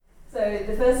So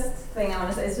the first thing I want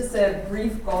to say is just a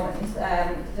brief comment.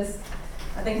 I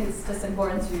think it's just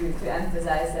important to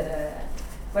emphasize that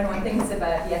when one thinks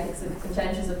about the ethics of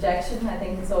conscientious objection, I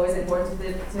think it's always important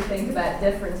to think about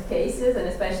different cases, and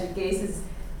especially cases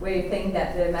where you think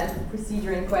that the medical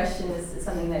procedure in question is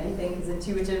something that you think is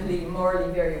intuitively,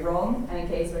 morally very wrong, and a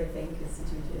case where you think is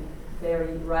intuitively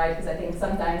very right, because I think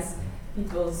sometimes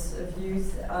people's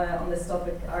views on this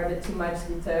topic are a bit too much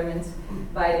determined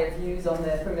by their views on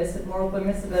the moral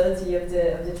permissibility of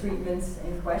the treatments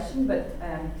in question. But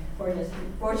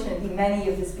fortunately, many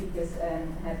of the speakers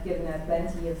have given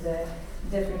plenty of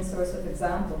different sorts of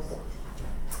examples.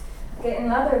 Okay,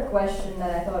 another question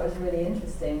that I thought was really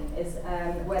interesting is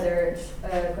whether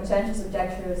conscientious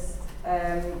objectors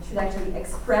should actually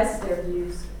express their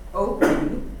views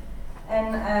openly.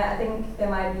 And I think there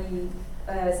might be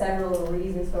several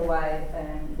reasons for why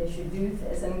they should do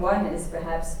this, and one is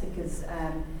perhaps because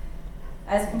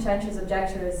as conscientious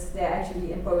objectors, they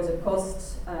actually impose a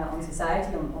cost on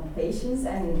society, on patients,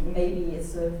 and maybe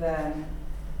it's sort of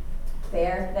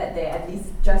fair that they at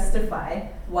least justify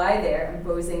why they're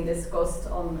imposing this cost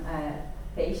on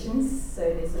patients, so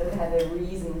they sort of have a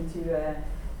reason to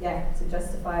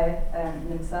justify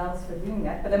themselves for doing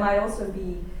that. But there might also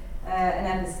be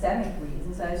an epistemic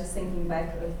reason. So I was just thinking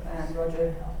back of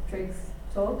Roger Trigg's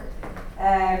talk,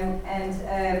 and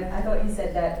I thought he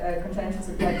said that conscientious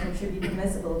objection should be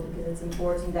permissible because it's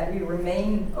important that we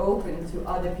remain open to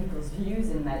other people's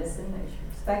views in medicine. We should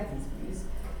respect these views.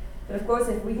 But of course,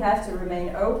 if we have to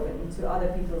remain open to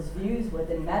other people's views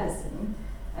within medicine,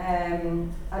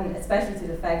 and especially to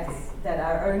the fact that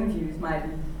our own views might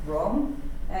be wrong,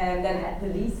 then at the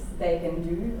least they can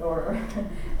do, or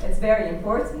it's very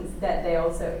important that they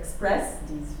also express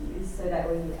these views, so that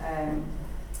we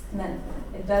then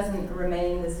it doesn't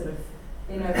remain this sort of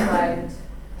inner private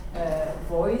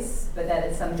voice, but that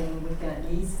it's something we can at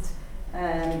least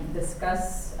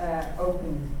discuss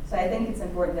openly. So I think it's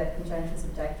important that conscientious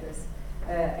objectors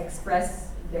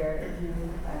express their view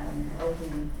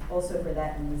openly, also for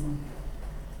that reason.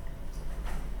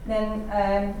 Then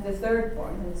the third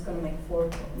point, I'm just going to make 4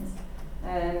 points,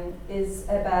 is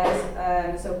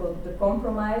about so-called the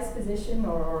compromise position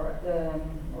or the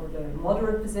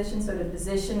moderate position, so the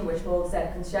position which holds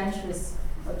that conscientious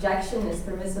objection is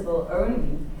permissible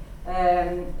only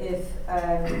if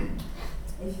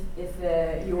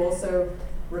you also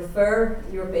refer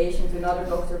your patient to another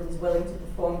doctor who's willing to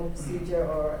perform the procedure,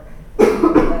 or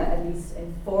at least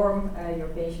inform your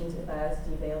patient about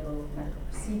the available medical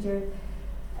procedure.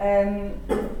 I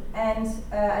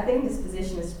think this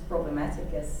position is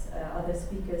problematic, as other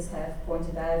speakers have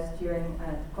pointed out during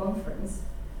the conference.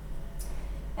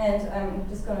 And I'm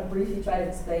just going to briefly try to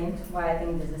explain why I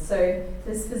think this is. So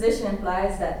this position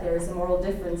implies that there is a moral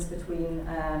difference between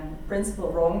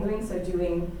principal wrongdoing, so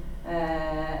doing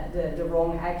the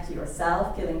wrong act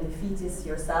yourself, killing the fetus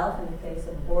yourself in the case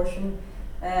of abortion.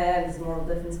 There's a moral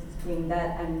difference between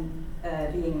that and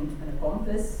being an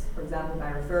accomplice, for example,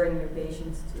 by referring your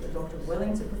patient to a doctor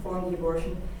willing to perform the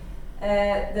abortion.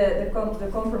 The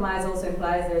compromise also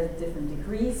implies there are different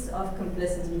degrees of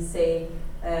complicity. Say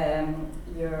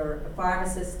you're a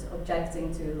pharmacist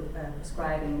objecting to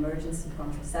prescribing emergency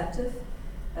contraceptive.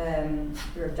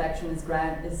 Your objection is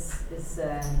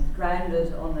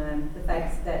grounded on the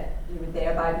fact that you would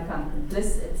thereby become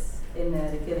complicit in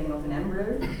the killing of an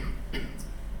embryo.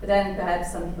 But then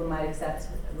perhaps some people might accept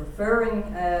referring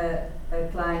a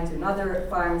client to another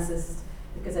pharmacist,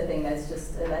 because I think that's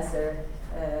just a lesser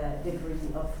degree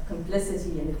of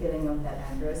complicity in the killing of that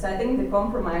embryo. So I think the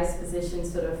compromise position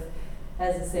sort of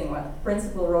has this thing, well,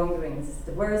 principal wrongdoing is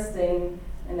the worst thing,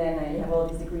 and then you have all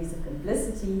these degrees of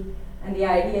complicity. And the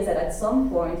idea is that at some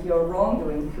point your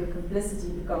wrongdoing through complicity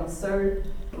becomes so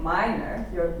minor,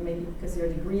 maybe because your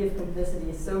degree of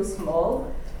complicity is so small,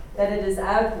 that it is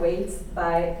outweighed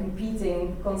by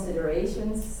competing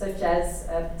considerations, such as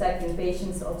protecting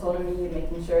patients' autonomy,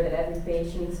 making sure that every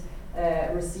patient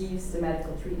receives the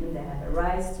medical treatment they have a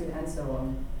right to, and so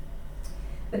on.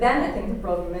 But then I think the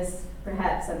problem is,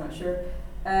 perhaps, I'm not sure,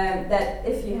 that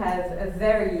if you have a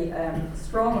very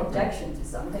strong objection to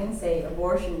something, say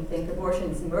abortion, you think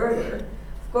abortion is murder,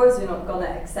 of course you're not going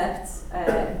to accept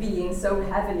being so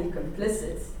heavily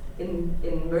complicit in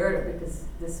murder, because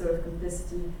this sort of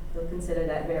complicity, you'll consider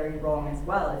that very wrong as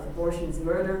well. If abortion is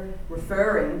murder,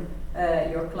 referring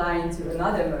your client to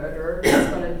another murderer is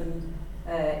going to be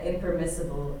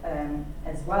impermissible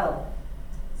as well.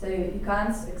 So you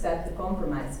can't accept the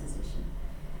compromise position.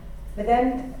 But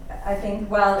then I think,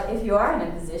 well, if you are in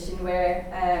a position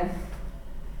where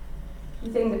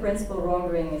you think the principal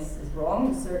wrongdoing is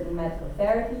wrong, certain medical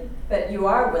therapy, but you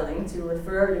are willing to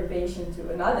refer your patient to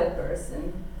another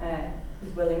person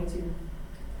who's willing to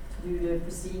do the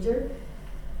procedure,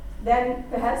 then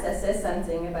perhaps that says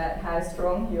something about how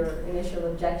strong your initial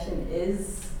objection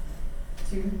is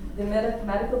to the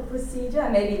medical procedure.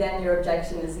 And maybe then your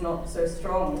objection is not so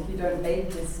strong if you don't make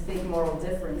this big moral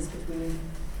difference between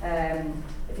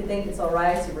if you think it's all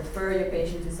right to refer your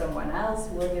patient to someone else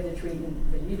who will give the treatment,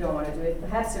 but you don't want to do it.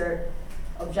 Perhaps your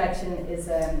objection is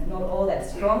not all that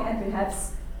strong, and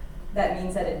perhaps that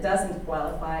means that it doesn't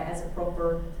qualify as a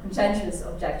proper conscientious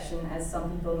objection, as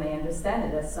some people may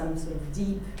understand it, as some sort of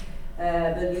deep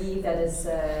belief that is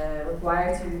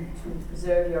required to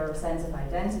preserve your sense of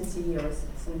identity, or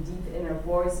some deep inner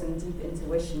voice, some deep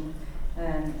intuition,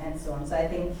 and so on. So I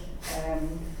think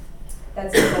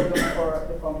that's a problem for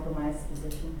the compromise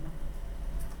position.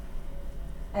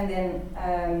 And then,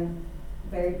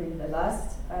 very brief, the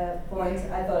last point,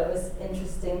 I thought it was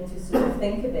interesting to sort of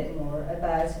think a bit more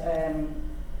about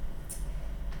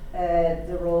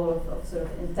the role of sort of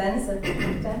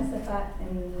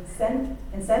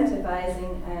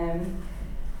incentivizing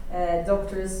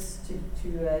doctors to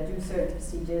do certain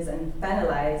procedures and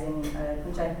penalizing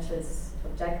conscientious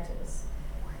objectors.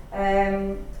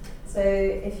 So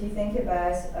if you think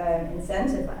about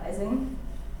incentivizing,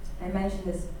 I mentioned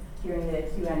this during the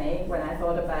Q&A when I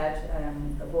thought about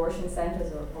abortion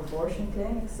centers or abortion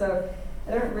clinics. So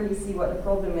I don't really see what the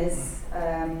problem is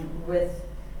with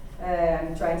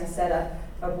trying to set up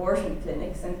abortion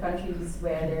clinics in countries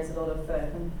where there's a lot of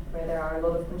where there are a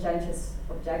lot of conscientious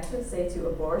objectors, say, to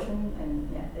abortion, and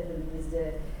yeah, Italy is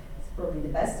probably the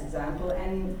best example.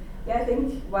 And yeah, I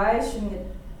think, why shouldn't it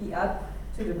be up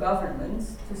to the government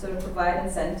to sort of provide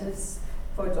incentives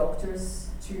for doctors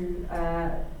to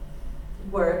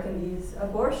work in these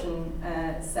abortion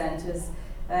centers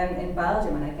in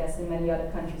Belgium, and I guess in many other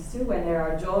countries too, when there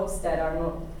are jobs that are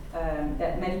not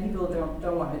that many people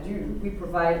don't want to do. We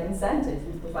provide incentives.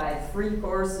 We provide free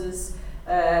courses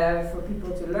for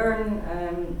people to learn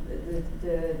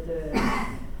the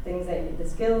things the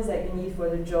skills that you need for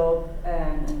the job,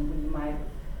 and we might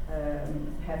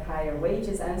have higher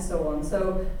wages and so on.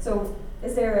 So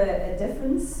is there a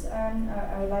difference?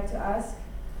 I would like to ask.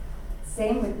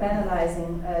 Same with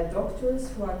penalizing doctors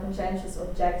who are conscientious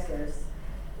objectors.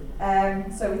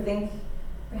 So we think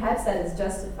perhaps that is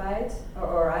justified,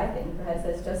 or I think perhaps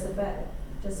that's justified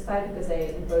because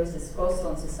they impose this cost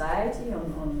on society,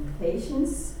 on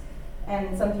patients.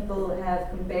 And some people have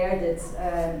compared it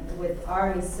with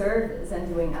army service and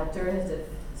doing alternative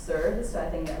service, so I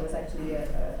think that was actually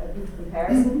a good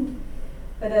comparison.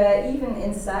 But even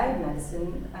inside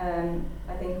medicine,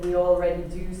 I think we already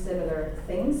do similar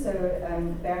things. So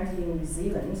apparently in New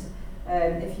Zealand,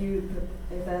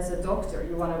 if as a doctor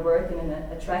you want to work in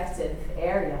an attractive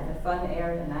area, a fun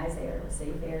area, a nice area, a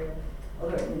safe area,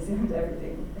 although in New Zealand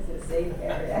everything is a safe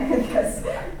area, I guess.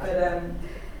 But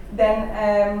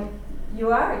then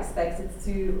you are expected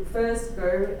to first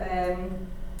go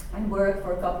and work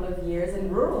for a couple of years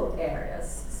in rural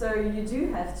areas. So you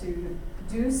do have to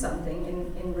do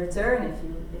something in return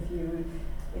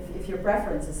if your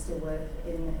preference is to work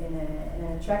in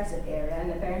an attractive area.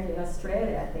 And apparently in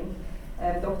Australia, I think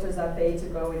doctors are paid to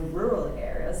go in rural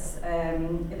areas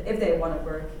if they want to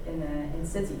work in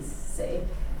cities, say,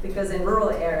 because in rural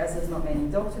areas there's not many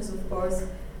doctors, of course.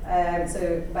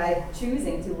 So by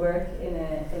choosing to work in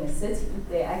a city,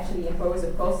 they actually impose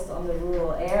a cost on the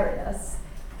rural areas,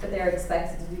 but they're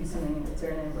expected to do something in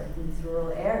return and work in these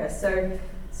rural areas.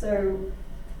 So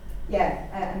yeah,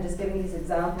 I'm just giving these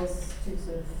examples to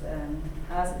sort of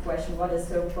ask the question: what is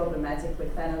so problematic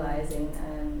with penalizing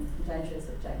conscientious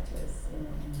objectors in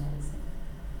medicine?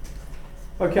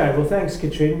 Okay, well, thanks,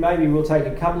 Katrine. Maybe we'll take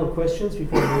a couple of questions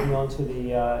before moving on to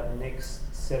the next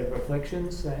set of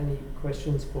reflections. Any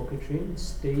questions for Katrine?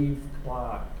 Steve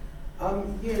Clark.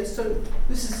 Yeah, so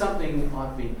this is something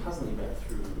I've been puzzling about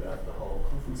throughout the whole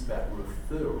conference about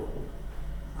referral.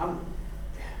 I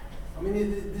mean,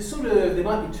 there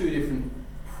might be two different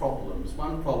problems.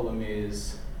 One problem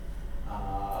is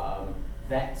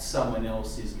that someone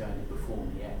else is going to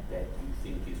perform the act that you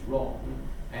think is wrong,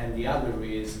 and the other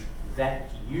is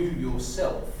that you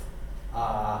yourself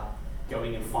are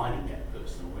going and finding that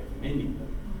person or recommending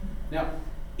them. Now,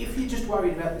 if you're just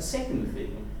worried about the second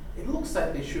thing, it looks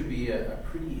like there should be a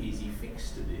pretty easy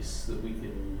fix to this that we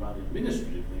can run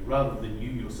administratively, rather than you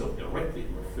yourself directly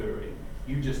referring.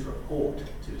 You just report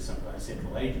to some kind of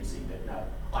central agency that, no,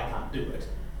 I can't do it.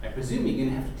 And presumably you're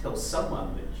going to have to tell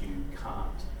someone that you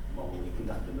can't morally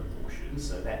conduct an abortion,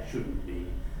 so that shouldn't be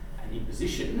an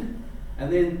imposition.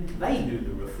 And then they do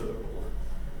the referral.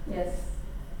 Yes.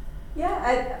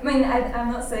 Yeah, I mean,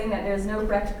 I'm not saying that there's no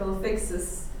practical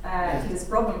fixes to this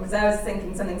problem, because I was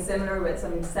thinking something similar with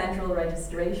some central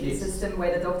registration Yes. system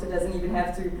where the doctor doesn't even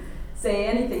have to say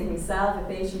anything himself. A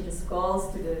patient just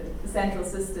calls to the central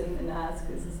system and asks,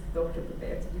 is this doctor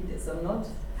prepared to do this or not?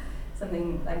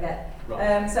 Something like that.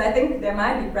 Right. So I think there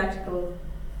might be practical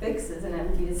fixes, and that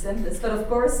would be the simplest. But of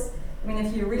course, I mean,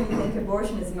 if you really think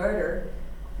abortion is murder,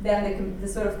 then the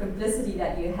sort of complicity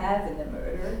that you have in the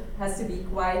murder has to be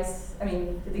quite, I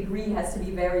mean, the degree has to be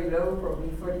very low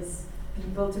probably for these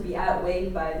people to be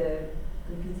outweighed by the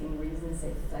competing reasons,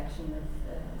 say protection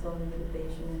of autonomy of the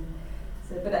patient.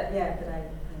 So, but I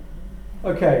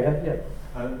Okay,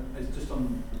 yeah. It's just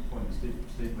on the point that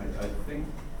Steve made. I think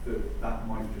that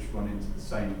might just run into the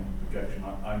same objection.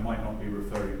 I might not be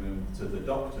referring them to the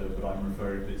doctor, but I'm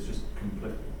referring it's just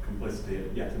complicity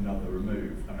at yet another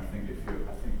remove. And I think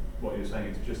what you're saying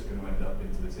is just going to end up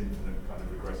into this infinite kind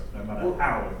of regressive, no matter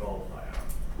how involved I am.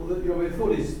 Well, your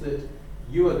thought is that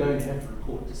you are going to have to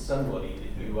report to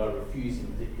somebody that you are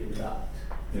refusing to conduct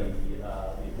the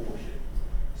abortion.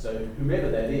 So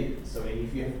whomever that is, so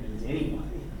if you have to do this anyway,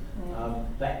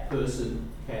 that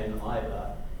person can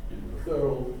either do the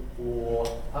referral or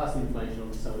pass the information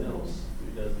on to someone else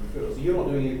who does the referral. So you're not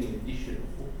doing anything additional.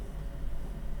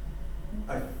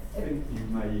 I think you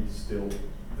may still,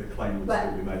 the claim would But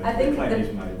still be made. I think the claim the-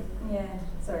 is made. Yeah,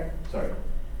 sorry. Sorry.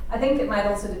 I think it might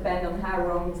also depend on how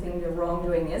wrong you think the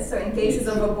wrongdoing is. So in cases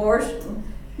of abortion,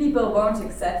 people won't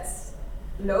accept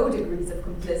low degrees of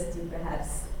complicity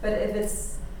perhaps. But if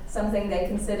it's something they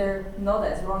consider not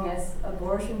as wrong as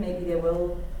abortion, maybe they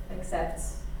will accept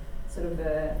sort of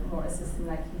more a system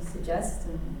like you suggest.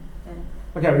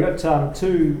 Okay, we've got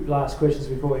two last questions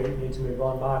before we need to move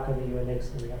on. Mark, I think you were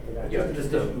next, and we have to go back. Yeah,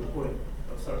 just a point.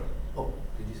 Oh, sorry. Oh,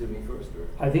 did you say me first, or?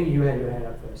 I think you had your hand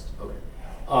up first. Okay.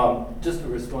 Just a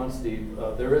response, Steve.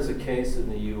 There is a case in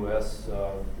the U.S.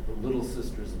 The Little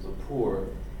Sisters of the Poor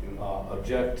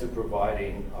object to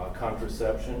providing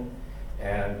contraception,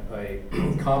 and a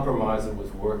compromise that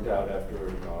was worked out after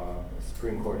a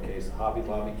Supreme Court case, a Hobby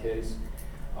Lobby case,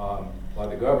 by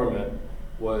the government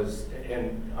was,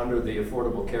 and under the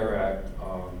Affordable Care Act,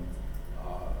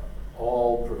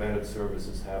 all preventive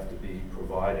services have to be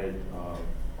provided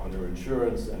under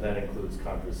insurance, and that includes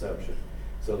contraception.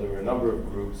 So there were a number of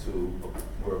groups who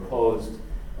were opposed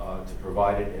to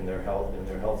provide it in their health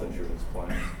insurance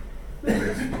plans. And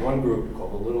this one group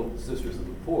called the Little Sisters of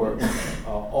the Poor,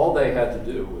 all they had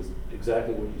to do was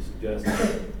exactly what you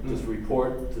suggested, just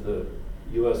report to the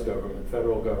U.S. government,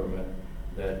 federal government,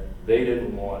 that they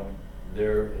didn't want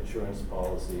their insurance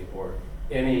policy or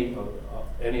any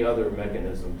other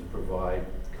mechanism to provide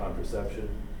contraception,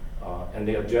 and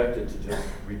they objected to just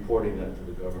reporting that to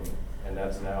the government. And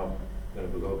that's now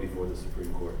going to go before the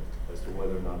Supreme Court as to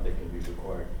whether or not they can be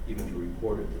required even to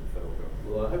report it to the federal government.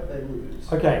 Well, I hope they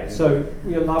lose. Okay, so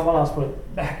we have one last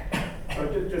point. Back.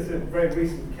 Just a very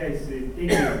recent case in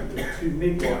England with two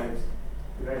midwives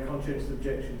who had conscientious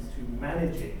objections to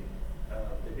managing,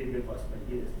 they've been midwives for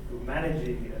many years, who were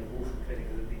managing an abortion clinic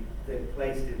that had been then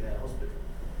placed in their hospital.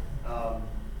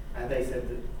 And they said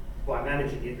that by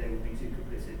managing it, they would be too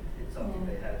complicit in something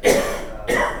they had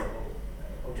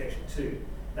objection to.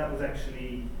 That was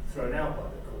actually thrown out by the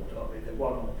court. They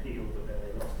won on appeal, but then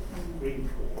they lost in the Supreme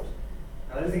Court.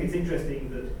 And I just think it's interesting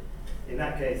that in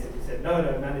that case it was said, no,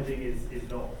 managing is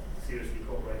not seriously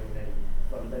cooperating in any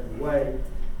fundamental way.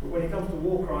 But when it comes to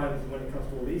war crimes and when it comes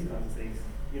to all these kinds of things,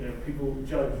 people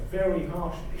judge very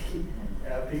harshly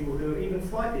people who are even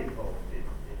slightly involved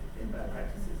in bad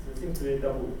practices. So it seems to be a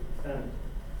double standard.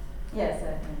 Yes, I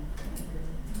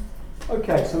agree.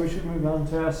 Okay, so we should move on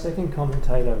to our second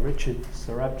commentator, Richard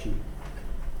Sarabji.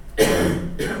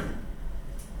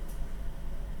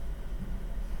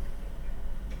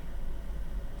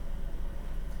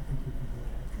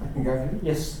 I can go ahead?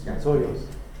 Yes, Yeah. it's all yours.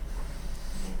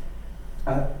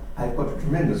 I got a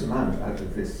tremendous amount out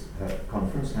of this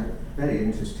conference, and very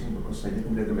interesting because I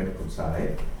didn't know the medical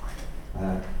side.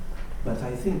 But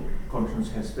I think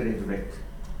conscience has very direct,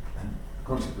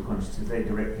 concept of conscience has very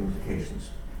direct implications.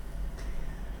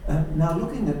 Now,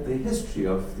 looking at the history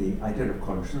of the idea of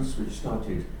conscience, which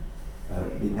started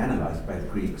being analysed by the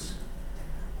Greeks,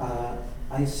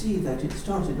 I see that it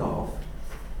started off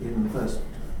in the first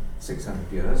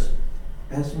 600 years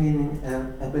as meaning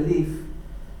a belief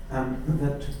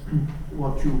that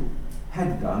what you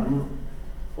had done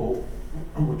or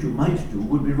what you might do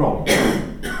would be wrong.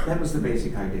 That was the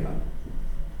basic idea.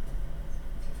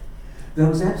 There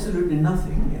was absolutely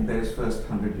nothing in those first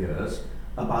 100 years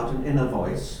about an inner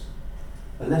voice,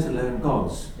 let alone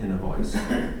God's inner voice,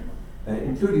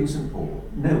 including St. Paul,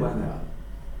 no other.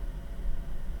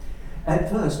 At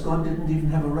first, God didn't even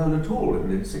have a role at all in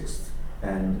the 6th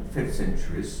and 5th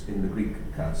centuries in the Greek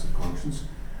accounts of conscience.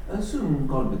 Soon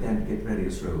God began to get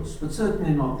various roles, but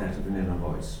certainly not that of an inner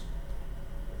voice.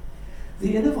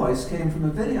 The inner voice came from a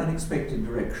very unexpected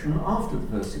direction after the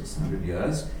first 600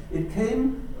 years. It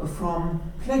came from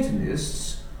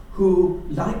Platonists who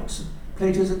liked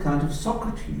Plato's account of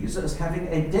Socrates as having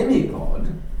a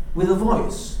demigod with a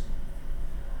voice.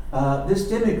 This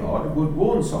demigod would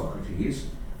warn Socrates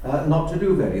not to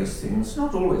do various things,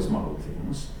 not always moral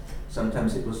things.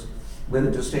 Sometimes it was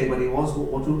whether to stay where he was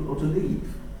or to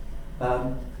leave.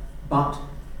 But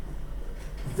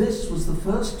this was the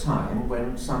first time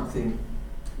when something,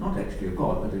 not actually a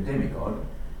god, but a demigod,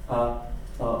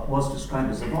 was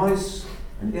described as a voice,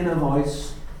 an inner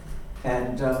voice,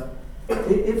 and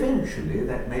eventually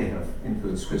that may have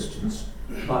influenced Christians,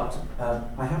 but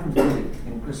I haven't found it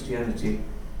in Christianity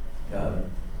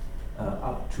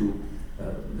up to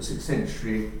the 6th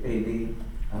century AD,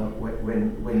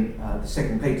 when the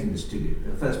second Platonist did it.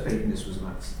 The first Platonist was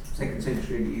about 2nd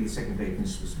century AD, the second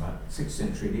Platonist was about 6th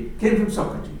century AD. Came from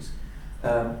Socrates.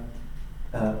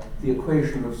 The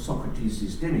equation of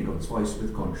Socrates' demigod's voice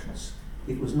with conscience.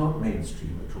 It was not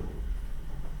mainstream at all.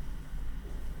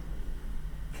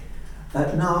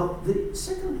 Now, the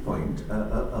second point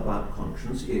about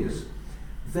conscience is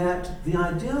that the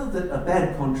idea that a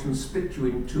bad conscience split you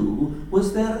in two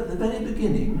was there at the very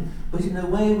beginning, but in a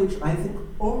way which I think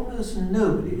almost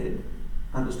nobody had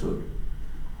understood.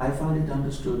 I found it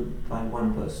understood by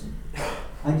one person.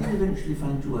 I did eventually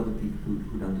find 2 other people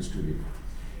who'd understood it.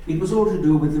 It was all to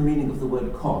do with the meaning of the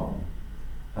word con.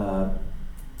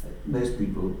 Most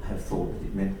people have thought that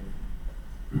it meant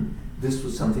this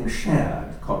was something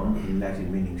shared, con in Latin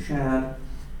meaning shared.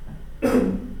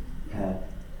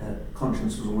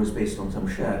 Conscience was always based on some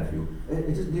shared view. It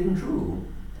isn't even true.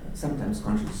 Sometimes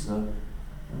conscience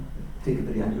take a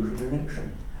very unusual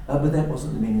direction. But that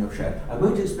wasn't the meaning of shared. I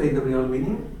won't explain the real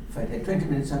meaning. If I take 20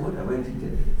 minutes, I would. I won't in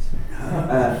 10 minutes.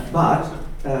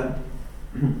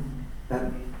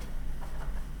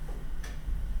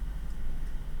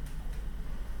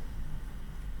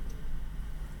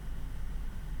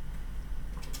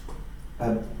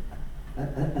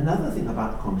 Another thing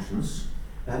about conscience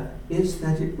is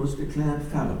that it was declared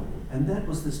fallible, and that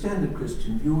was the standard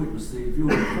Christian view. It was the view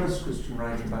of the first Christian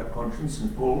writing about conscience,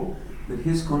 St. Paul, that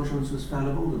his conscience was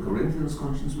fallible, the Corinthians'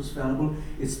 conscience was fallible.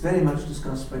 It's very much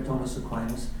discussed by Thomas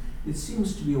Aquinas. It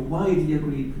seems to be a widely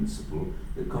agreed principle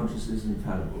that conscience is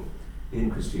infallible in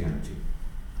Christianity.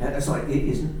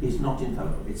 It is not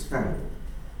infallible, it's fallible.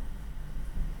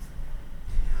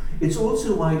 It's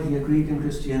also widely agreed in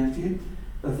Christianity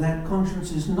that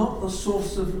conscience is not the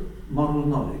source of moral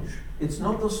knowledge. It's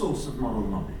not the source of moral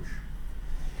knowledge.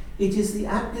 It is the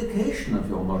application of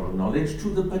your moral knowledge to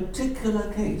the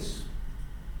particular case.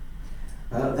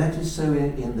 That is so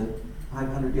in the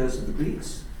 500 years of the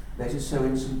Greeks. That is so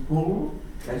in St. Paul.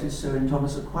 That is so in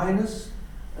Thomas Aquinas.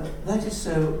 That is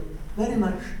so very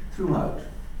much throughout.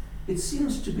 It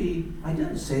seems to be, I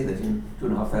don't say that in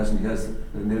 2,500 years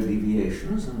there are no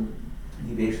deviations, and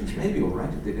deviations may be all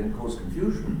right if they don't cause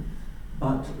confusion,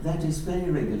 but that is very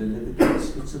regularly the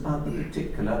case. It's about the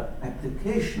particular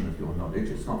application of your knowledge,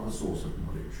 it's not the source of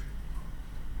knowledge.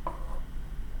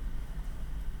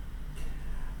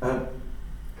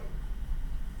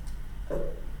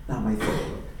 Now my third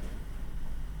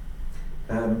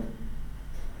point.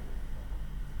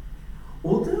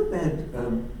 Although bad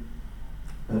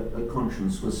a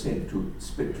conscience was said to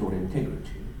split your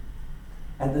integrity,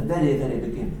 at the very, very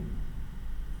beginning,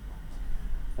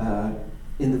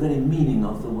 in the very meaning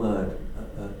of the word,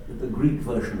 the Greek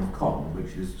version of con,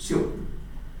 which is sion,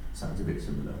 sounds a bit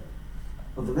similar,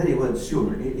 of the very word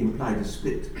sion, it implied a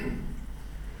split.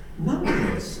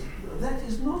 Nonetheless, that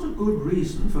is not a good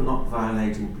reason for not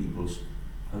violating people's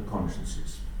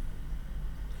consciences.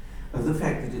 The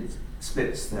fact that it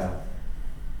splits their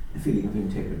feeling of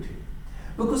integrity.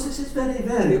 Because this is very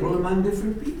variable among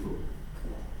different people.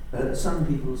 Some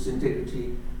people's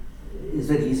integrity is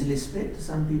very easily split.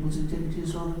 Some people's integrity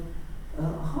is rather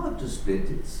hard to split.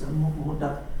 It's more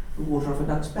the water off a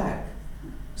duck's back.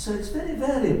 So it's very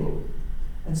variable.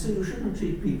 And so you shouldn't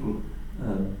treat people,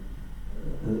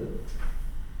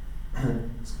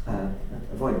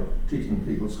 avoid treating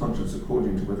people's conscience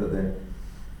according to whether their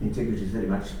integrity is very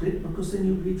much split, because then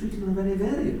you'll be treating them very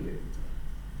variably.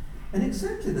 And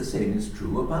exactly the same is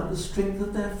true about the strength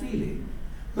of their feeling.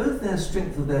 Both their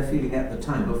strength of their feeling at the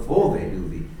time before they do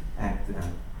the act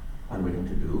they're unwilling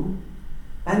to do,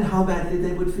 and how badly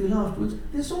they would feel afterwards.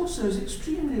 This also is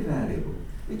extremely variable.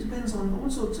 It depends on all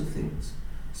sorts of things.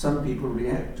 Some people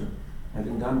react to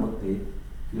having done what they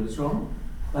feel is wrong.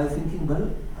 by thinking,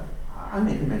 well, I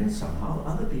make amends somehow,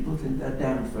 other people think they're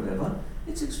damned forever.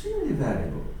 It's extremely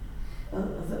variable.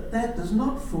 That does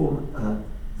not form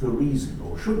the reason,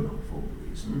 or should not form the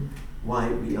reason,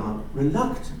 why we are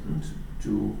reluctant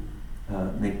to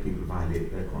make people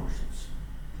violate their conscience.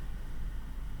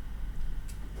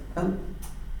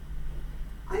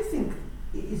 I think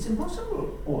it's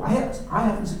impossible, or I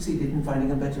haven't succeeded in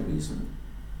finding a better reason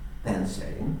than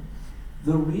saying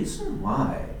the reason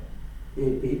why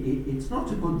it's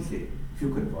not a good thing, if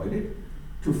you can avoid it,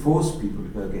 to force people to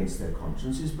go against their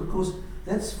conscience is because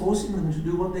that's forcing them to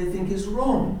do what they think is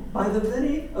wrong by the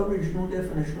very original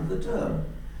definition of the term.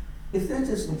 If that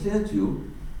isn't clear to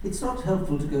you, it's not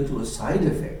helpful to go to a side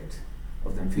effect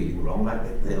of them feeling wrong,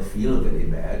 like they'll feel very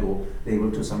bad, or they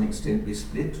will to some extent be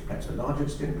split, perhaps a large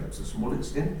extent, perhaps a small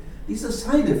extent. These are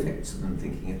side effects of them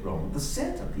thinking it wrong. The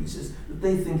centerpiece is that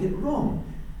they think it wrong.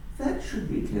 That should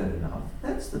be clear enough.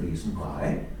 That's the reason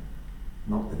why,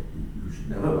 not that you should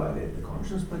never violate the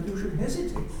conscience, but you should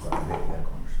hesitate to violate their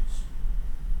conscience.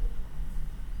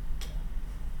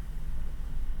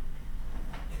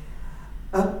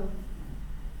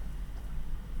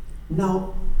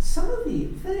 Now, some of the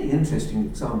very interesting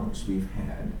examples we've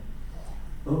had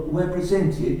were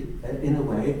presented in a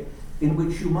way in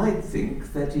which you might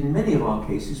think that in many of our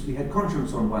cases we had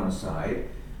conscience on one side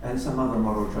and some other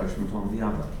moral judgment on the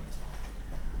other.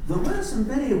 There were some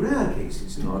very rare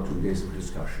cases in our 2 days of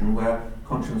discussion where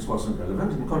conscience wasn't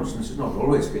relevant, and conscience is not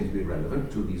always going to be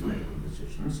relevant to these medical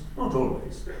decisions, not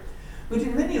always. But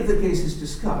in many of the cases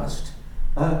discussed,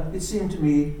 it seemed to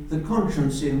me that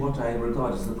conscience, in what I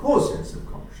regard as the core sense of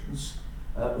conscience,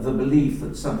 the belief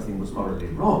that something was morally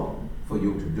wrong for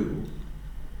you to do,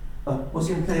 was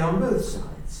in play on both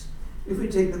sides. If we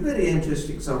take the very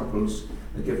interesting examples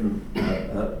given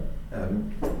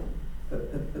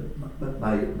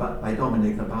by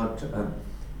Dominic about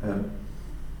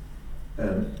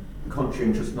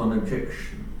conscientious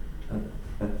non-objection,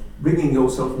 bringing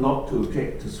yourself not to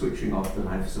object to switching off the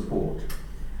life support.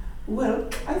 Well,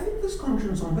 I think there's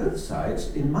conscience on both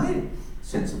sides, in my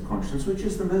sense of conscience, which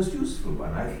is the most useful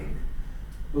one, I think.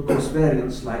 Because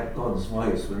variants like God's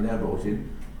voice, when they're brought in,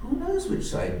 who knows which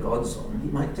side God's on? He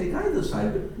might take either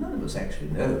side, but none of us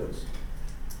actually knows.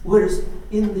 Whereas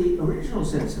in the original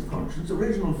sense of conscience,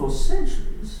 original for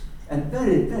centuries, and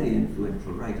very, very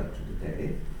influential right up to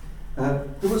today,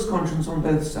 there was conscience on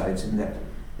both sides in that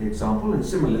example, and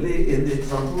similarly in the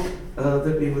example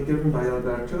that we were given by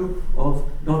Alberto of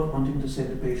not wanting to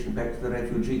send a patient back to the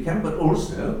refugee camp, but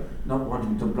also not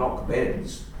wanting to block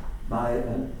beds by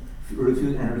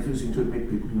refusing to admit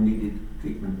people who needed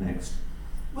treatment next.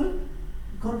 Well,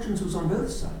 conscience was on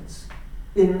both sides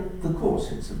in the core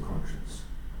sense of conscience.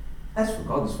 As for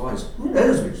God's voice, who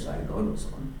knows which side God was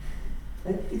on?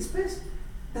 It's best.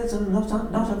 That's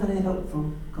not a very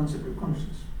helpful concept of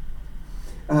conscience.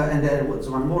 And there was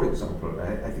one more example.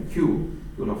 I think Hugh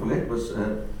La Follette was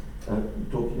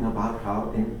talking about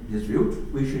how, in his view,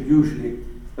 we should usually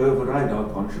override our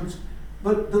conscience.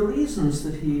 But the reasons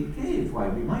that he gave why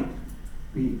we might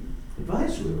be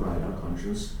advised to override our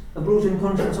conscience are brought in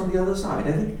conscience on the other side.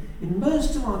 I think in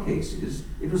most of our cases,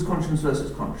 it was conscience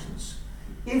versus conscience.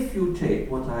 If you take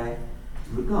what I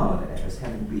regard as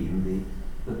having been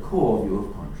the core view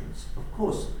of conscience, of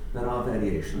course there are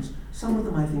variations, some of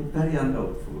them I think very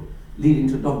unhelpful, leading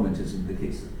to dogmatism in the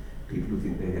case of people who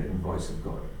think they hear the voice of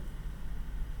God.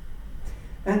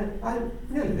 And I'm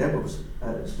nearly there, because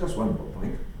it's just one more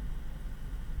point.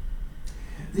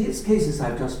 These cases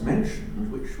I've just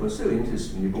mentioned, which were so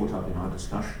interestingly brought up in our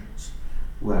discussions,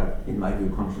 where, in my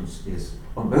view, conscience is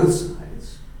on both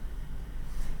sides,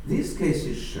 these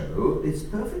cases show it's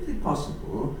perfectly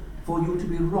possible for you to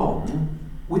be wrong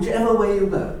whichever way you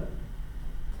go.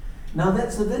 Now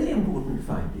that's a very important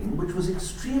finding, which was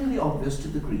extremely obvious to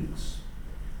the Greeks.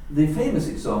 The famous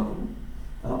example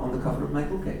on the cover of my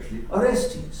book, actually,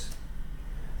 Orestes.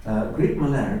 Greek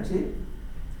molarity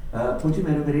put him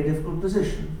in a very difficult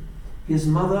position. His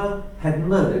mother had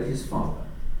murdered his father,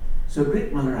 so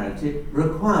Greek molarity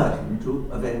required him to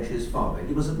avenge his father.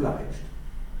 He was obliged.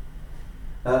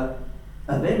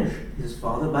 Avenge his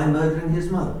father by murdering his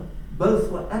mother.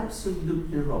 Both were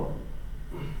absolutely wrong.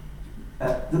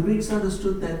 The Greeks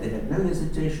understood that, they had no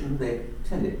hesitation, they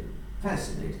tell it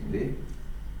fascinatingly.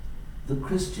 The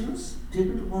Christians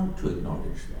didn't want to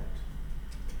acknowledge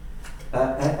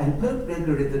that. And Pope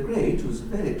Gregory the Great, who's a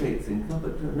very great thinker,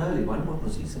 but an early one, what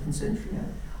was he, 7th century?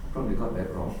 I probably got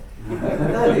that wrong.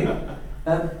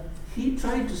 He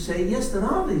tried to say, yes, there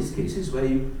are these cases where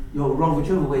you're wrong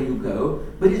whichever way you go,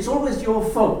 but it's always your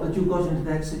fault that you got into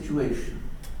that situation.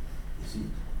 You see?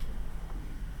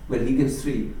 Well, he gives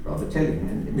three rather telling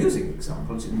and amusing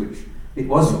examples in which it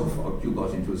was your fault, you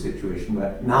got into a situation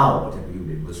where now whatever you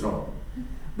did was wrong.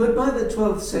 But by the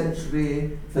 12th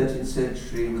century, 13th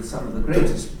century, with some of the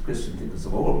greatest Christian thinkers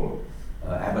of all,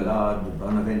 Abelard,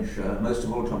 Bonaventure, most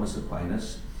of all Thomas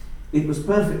Aquinas, it was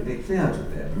perfectly clear to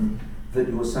them that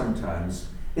you were sometimes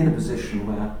in a position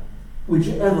where,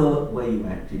 whichever way you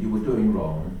acted, you were doing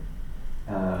wrong,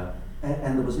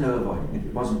 and there was no avoiding it.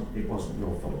 It wasn't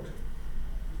your fault.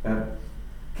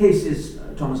 Cases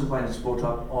Thomas Aquinas brought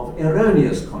up of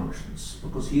erroneous conscience,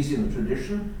 because he's in the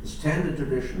tradition, the standard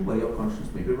tradition, where your conscience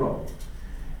may be wrong.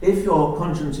 If your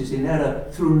conscience is in error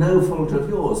through no fault of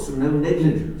yours, through no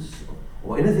negligence,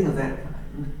 or anything of that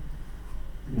kind,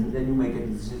 then you may get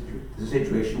into the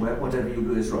situation where whatever you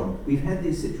do is wrong. We've had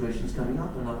these situations coming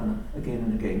up and up and again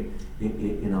and again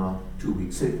in our 2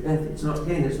 weeks. So it's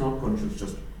not conscience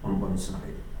just on one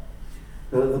side.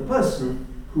 The person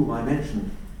whom I mentioned,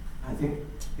 I think,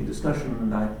 in discussion,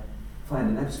 and I find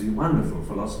an absolutely wonderful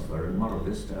philosopher and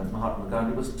moralist, Mahatma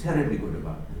Gandhi, was terribly good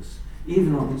about this,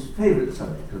 even on his favourite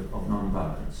subject of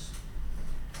non-violence.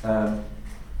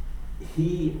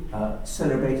 He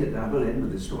celebrated, I will end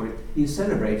with this story, he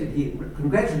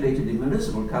congratulated the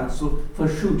municipal council for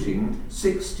shooting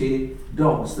 60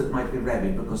 dogs that might be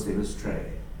rabid because they were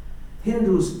stray.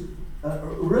 Hindus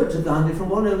wrote to Gandhi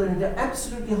from all over India,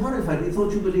 absolutely horrified. They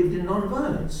thought you believed in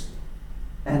non-violence.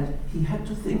 And he had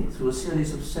to think through a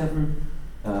series of 7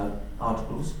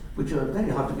 articles, which are very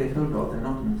hard to get hold of, they're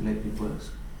not in intellectual works.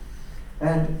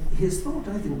 And his thought,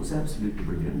 I think, was absolutely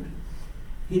brilliant.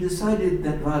 He decided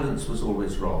that violence was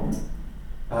always wrong,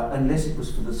 unless it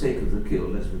was for the sake of the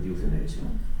kill, as with euthanasia.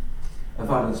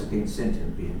 Violence against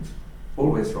sentient beings,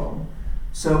 always wrong.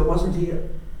 So wasn't he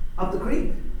up the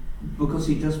creek? Because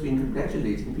he'd just been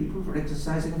congratulating people for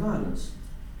exercising violence.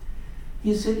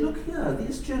 He said, look here,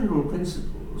 these general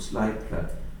principles, like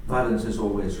violence is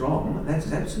always wrong,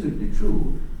 that's absolutely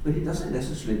true, but it doesn't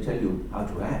necessarily tell you how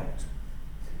to act,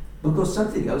 because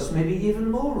something else may be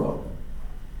even more wrong.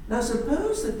 Now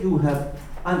suppose that you have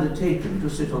undertaken to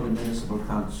sit on the municipal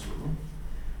council,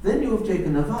 then you have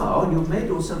taken a vow and you've made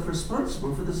yourself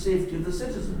responsible for the safety of the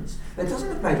citizens. That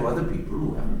doesn't apply to other people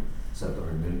who haven't served on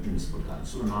a municipal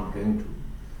council and aren't going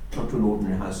to, not to an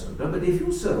ordinary householder, but if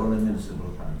you serve on a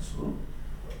municipal council,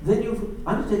 then you've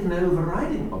undertaken an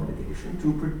overriding obligation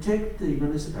to protect the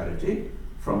municipality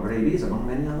from rabies, among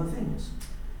many other things.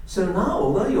 So now,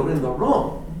 although you're in the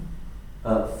wrong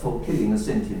for killing a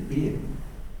sentient being,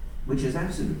 which is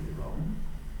absolutely wrong,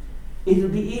 it will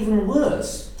be even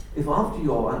worse if after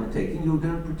your undertaking you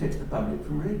don't protect the public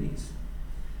from rabies.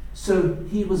 So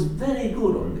he was very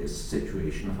good on this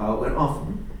situation of how we're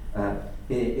often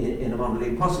in a moderately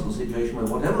impossible situation where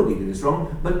whatever we do is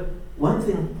wrong, but one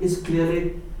thing is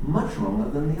clearly much wronger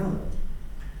than the other.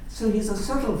 So he's a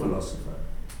subtle philosopher.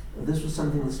 This was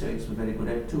something the Stoics were very good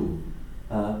at too.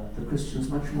 The Christians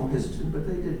much more hesitant, but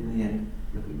they did in the end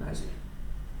recognize it.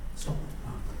 Stop.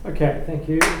 Okay, thank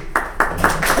you.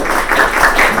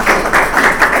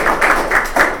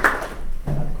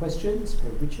 Questions for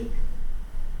Richard?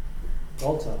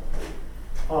 Walter.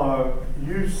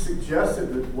 You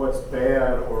suggested that what's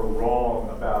bad or wrong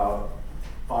about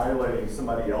violating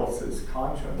somebody else's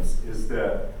conscience is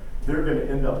that they're going to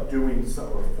end up doing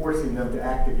something, or forcing them to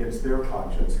act against their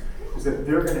conscience, is that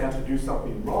they're going to have to do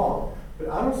something wrong. But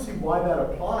I don't see why that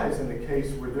applies in the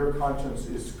case where their conscience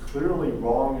is clearly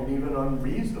wrong and even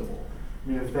unreasonable. I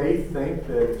mean, if they think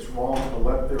that it's wrong to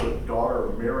let their daughter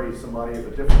marry somebody of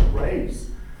a different race,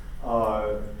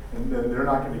 and then they're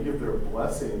not going to give their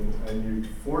blessing, and you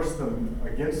force them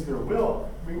against their will.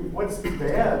 I mean, what's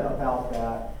bad about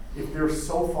that if they're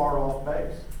so far off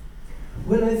base?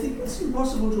 Well, I think it's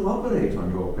impossible to operate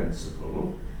on your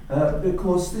principle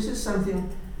because this is something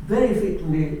very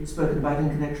frequently spoken about in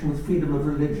connection with freedom of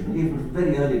religion, even from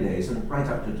very early days and right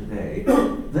up to today,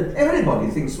 that everybody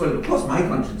thinks, well, of course my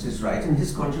conscience is right and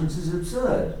his conscience is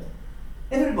absurd.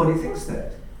 Everybody thinks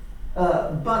that.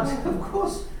 But, of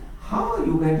course, how are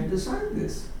you going to decide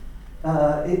this?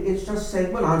 It's just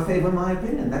saying, well, I'll favour my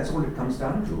opinion. That's all it comes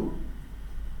down to.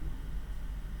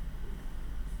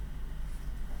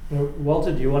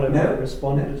 Walter, do you want to No.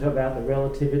 respond to about the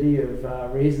relativity of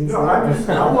reasons? No,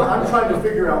 I'm trying to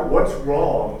figure out what's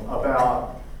wrong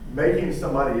about making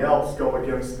somebody else go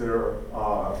against their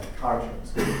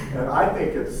conscience. And I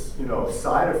think it's,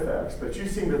 side effects, but you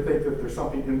seem to think that there's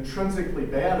something intrinsically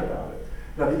bad about it.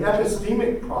 Now, the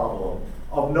epistemic problem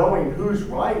of knowing who's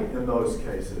right in those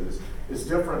cases is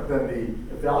different than the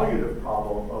evaluative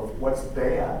problem of what's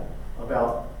bad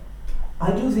about.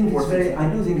 I do think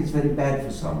it's very bad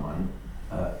for someone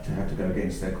to have to go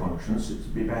against their conscience. It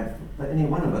would be bad for any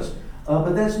one of us.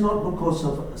 But that's not because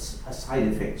of side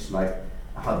effects like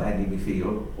how badly we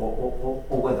feel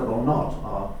or whether or not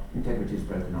our integrity is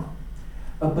broken up.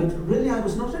 But really I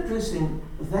was not addressing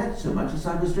that so much as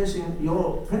I was addressing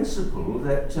your principle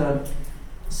that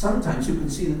sometimes you can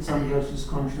see that somebody else's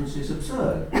conscience is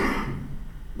absurd.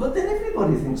 But then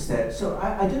everybody thinks that, so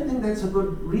I don't think that's a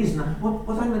good reason.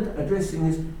 What I'm addressing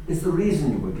is the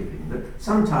reason you were giving, that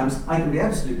sometimes I can be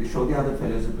absolutely sure the other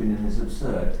fellow's opinion is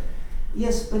absurd.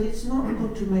 Yes, but it's not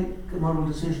good to make moral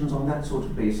decisions on that sort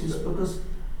of basis because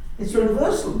it's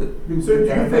universal that people So do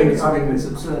you think something that's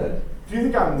absurd. Do you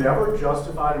think I'm never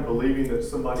justified in believing that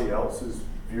somebody else's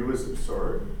view is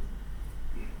absurd?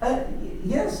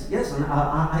 Yes, and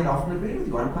I often agree with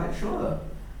you, I'm quite sure.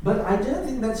 But I don't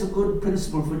think that's a good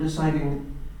principle for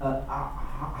deciding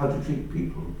how to treat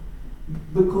people,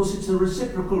 because it's a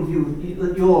reciprocal view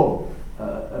that your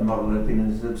moral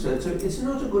opinion is absurd, so it's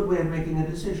not a good way of making a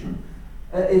decision.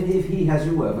 If he has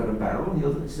you over a barrel,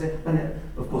 he'll say, and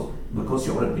of course, because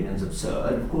your opinion is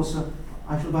absurd, of course,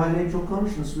 I shall violate your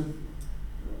conscience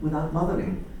without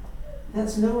bothering.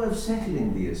 That's no way of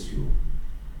settling the issue.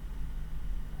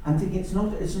 I'm thinking it's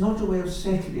not a way of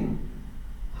settling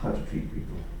how to treat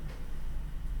people.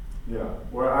 Yeah,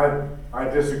 well, I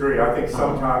disagree. I think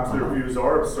sometimes their views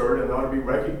are absurd and ought to be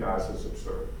recognized as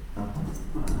absurd.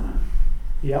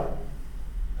 Yep.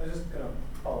 I was just going to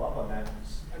follow up on that.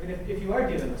 I mean, if you are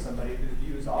dealing with somebody whose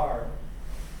views are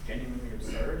genuinely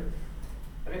absurd,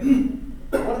 I mean,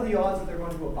 what are the odds that they're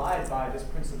going to abide by this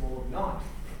principle of not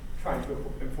trying to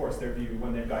enforce their view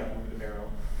when they've got you over the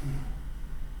barrel?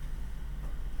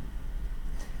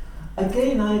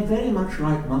 Again, I very much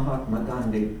like Mahatma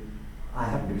Gandhi. I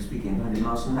happen to be speaking Gandhi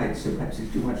last night, so perhaps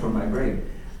it's too much on my brain.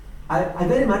 I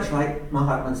very much like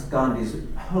Mahatma Gandhi's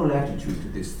whole attitude to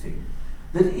this thing.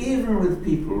 That even with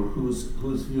people whose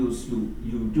views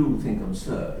you do think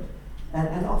absurd,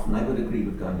 and often I would agree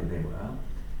with Gandhi they were,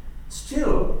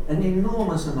 still an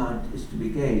enormous amount is to be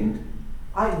gained.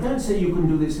 I don't say you can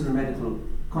do this in a medical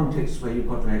context where you've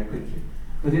got to act quickly,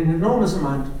 but an enormous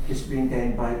amount is being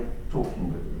gained by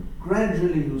talking with them.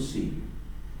 Gradually you see.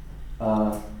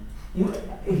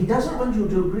 He doesn't want you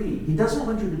to agree. He doesn't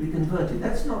want you to be converted.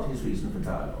 That's not his reason for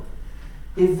dialogue.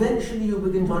 Eventually you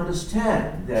begin to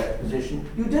understand their position.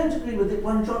 You don't agree with it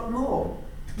one jot more.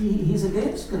 He's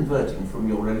against converting from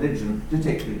your religion, to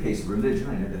take the case of religion.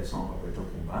 I know that's not what we're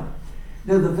talking about.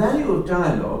 No, the value of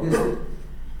dialogue is that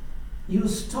you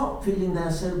stop feeling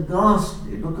they're so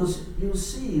ghastly because you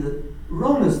see that,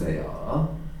 wrong as they are,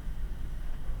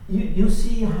 you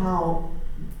see how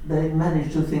they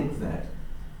manage to think that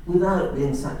without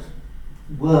being such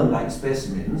worm-like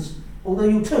specimens, although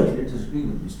you totally disagree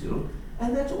with them still,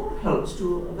 and that all helps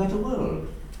to a better world.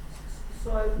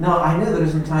 Now, I know there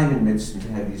isn't time in medicine to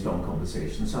have these long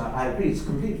conversations, so I agree it's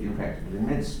completely impractical in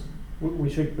medicine.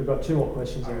 We've got two more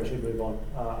questions and we should move on.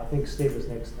 I think Steve was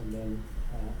next and then...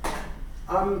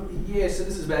 So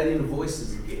this is about inner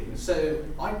voices again. So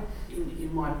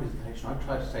in my presentation, I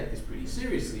try to take this pretty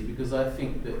seriously because I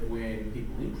think that when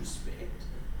people introspect,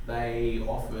 they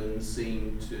often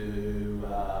seem to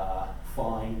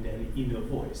find an inner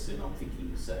voice. And I'm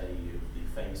thinking, say, of the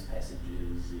famous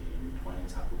passages in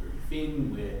Twain's Huckleberry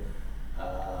Finn, where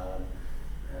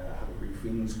Huckleberry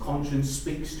Finn's conscience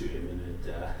speaks to him and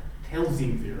it tells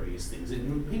him various things. And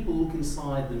when people look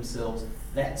inside themselves,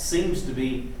 that seems to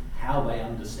be how they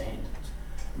understand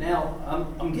it. Now,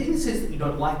 I'm getting the sense that you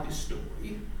don't like this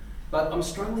story, but I'm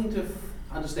struggling to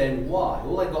understand why.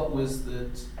 All I got was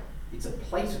that it's a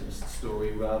Platonist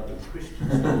story rather than a Christian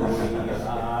story.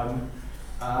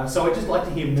 So I'd just like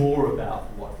to hear more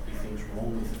about what you think's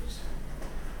wrong with it.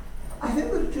 I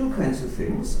think there are two kinds of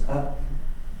things.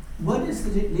 One is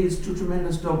that it leads to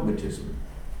tremendous dogmatism.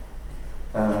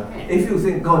 If you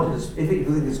think if you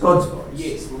think it's God's voice.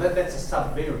 Yes, well that's a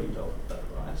subvariant of it, though,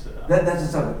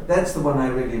 right? That's the one I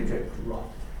really object to.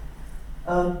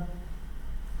 Right.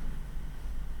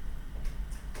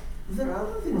 There are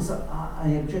other things that I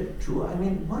object to. I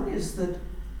mean, one is that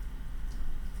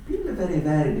people are very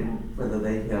varied in whether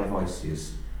they hear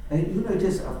voices. You know, it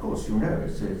is, of course, you know,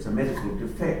 it's a medical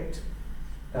defect.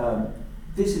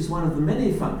 This is one of the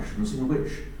many functions in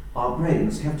which our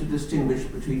brains have to distinguish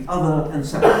between other and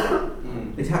self.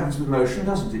 It happens with motion,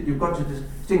 doesn't it? You've got to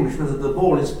distinguish whether the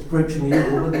ball is approaching you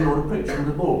or whether you're approaching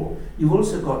the ball. You've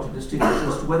also got to distinguish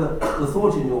as to whether the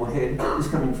thought in your head is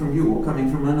coming from you or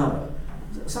coming from another.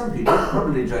 Some people,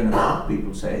 probably Joan of Arc,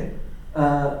 people say,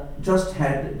 just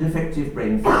had defective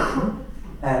brain function,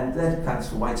 and that accounts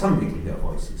for why some people hear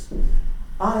voices.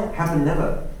 I happen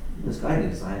never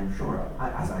misguided, as I am sure,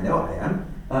 as I know I am,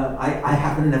 I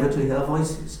happen never to hear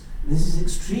voices. This is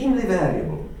extremely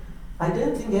variable. I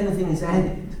don't think anything is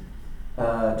added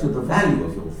to the value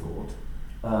of your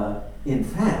thought. In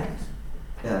fact,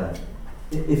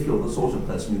 if you're the sort of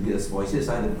person who hears voices,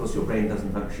 either because your brain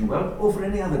doesn't function well or for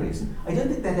any other reason, I don't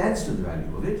think that adds to the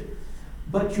value of it.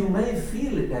 But you may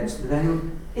feel it adds to the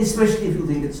value, especially if you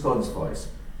think it's God's voice.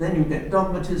 Then you get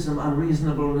dogmatism,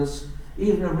 unreasonableness.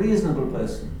 Even a reasonable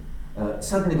person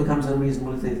suddenly becomes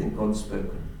unreasonable if they think God's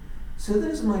spoken. So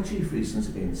those are my chief reasons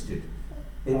against it.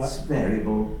 It's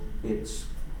variable. If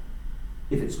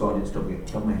it's God, it's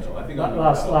dogmatic. No, I think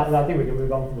I think we can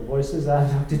move on from the voices.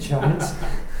 Dr. Jones.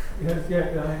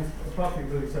 It's partly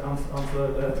really to answer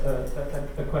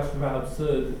a question about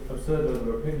absurd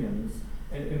other opinions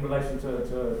in relation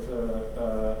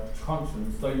to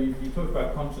conscience. So you talk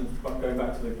about conscience, but going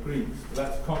back to the Greeks, but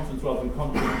that's conscience rather than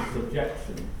conscientious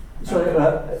objection.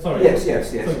 Sorry.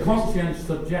 Yes. So conscientious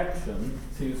objection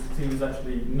seems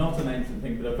actually not an ancient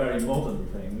thing, but a very modern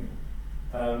thing.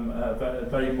 A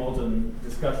very modern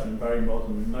discussion, very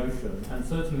modern notion, and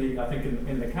certainly I think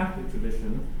in the Catholic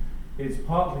tradition is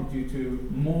partly due to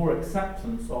more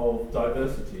acceptance of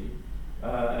diversity,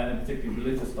 and particularly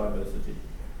religious diversity,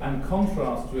 and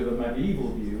contrast with a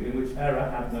medieval view in which error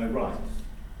had no rights.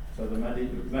 So the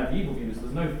medieval view is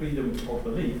there's no freedom of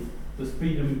belief, there's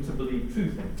freedom to believe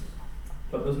true things,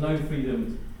 but there's no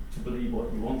freedom to believe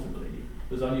what you want to believe,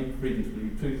 there's only freedom to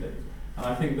believe true things. And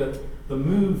I think that the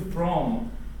move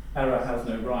from error has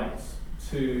no rights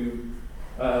to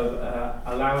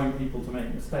allowing people to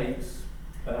make mistakes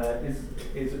is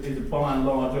by and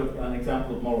large an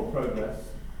example of moral progress,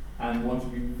 and one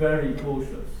should be very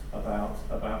cautious about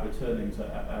returning to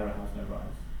error has no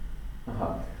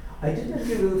rights. I didn't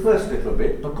agree with the first little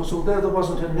bit, because although there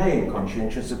wasn't a name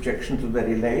conscientious objection till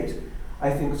very late,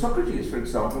 I think Socrates, for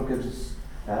example, gives us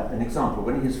an example.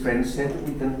 When his friends said that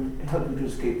we can help you to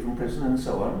escape from prison and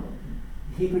so on,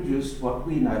 he produced what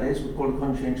we nowadays would call a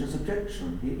conscientious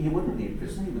objection. He wouldn't leave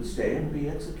prison, he would stay and be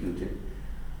executed.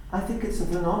 I think it's a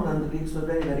phenomenon the Greeks were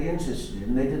very, very interested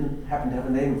in. They didn't happen to have a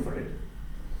name for it.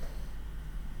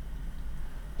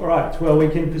 All right, well, we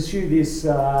can pursue this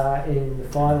in the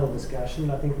final discussion.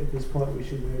 I think at this point we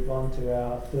should move on to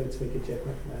our third speaker, Jeff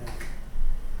McMahon.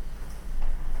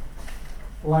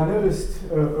 Well, I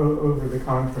noticed over the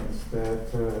conference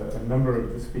that a number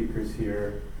of the speakers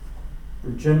here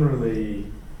were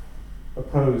generally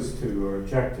opposed to or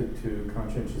objected to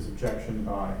conscientious objection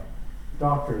by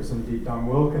doctors. Indeed, Don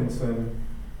Wilkinson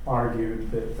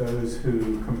argued that those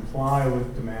who comply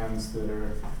with demands that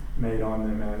are made on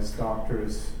them as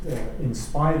doctors, in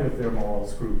spite of their moral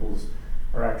scruples,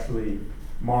 are actually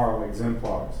moral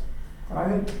exemplars. And I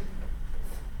think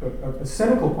a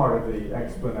cynical part of the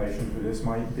explanation for this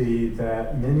might be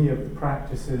that many of the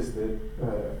practices that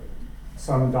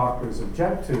some doctors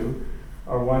object to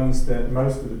are ones that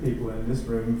most of the people in this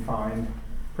room find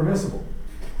permissible.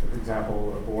 For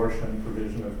example, abortion,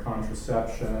 provision of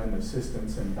contraception,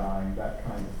 assistance in dying, that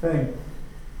kind of thing.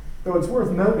 Though it's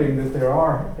worth noting that there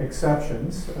are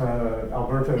exceptions.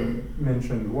 Alberto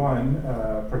mentioned one,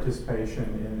 participation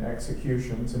in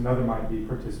executions. Another might be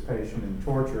participation in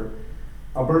torture.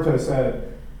 Alberto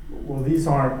said, well, these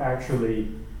aren't actually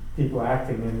people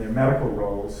acting in their medical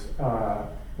roles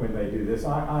when they do this.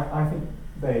 I think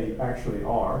they actually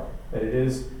are, that it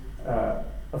is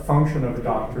a function of a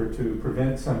doctor to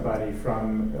prevent somebody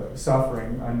from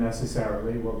suffering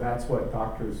unnecessarily. Well, that's what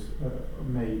doctors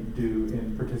may do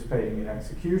in participating in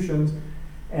executions.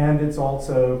 And it's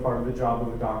also part of the job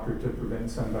of a doctor to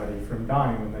prevent somebody from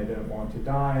dying when they don't want to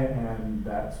die, and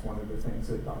that's one of the things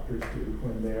that doctors do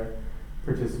when they're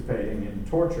participating in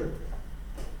torture.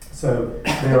 So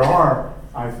there are,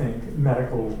 I think,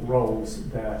 medical roles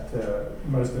that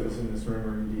most of us in this room,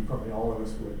 or indeed probably all of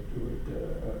us, would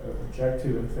object to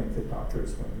and think that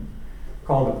doctors, when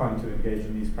called upon to engage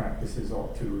in these practices,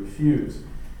 ought to refuse.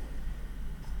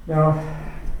 Now,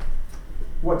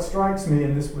 what strikes me,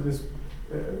 and this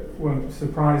won't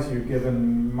surprise you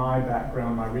given my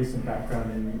background, my recent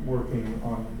background in working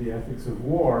on the ethics of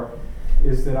war,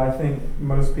 is that I think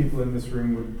most people in this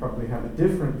room would probably have a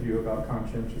different view about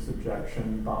conscientious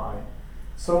objection by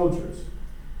soldiers.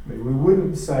 I mean, we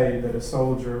wouldn't say that a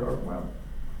soldier, or well,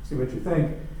 see what you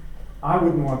think, I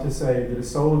wouldn't want to say that a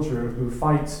soldier who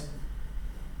fights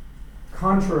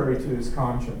contrary to his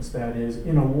conscience, that is,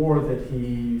 in a war that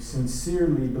he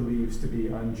sincerely believes to be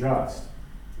unjust,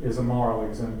 is a moral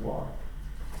exemplar.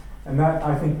 And that,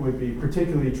 I think, would be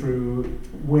particularly true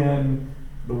when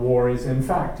the war is in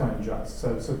fact unjust.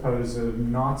 So suppose a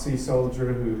Nazi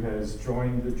soldier who has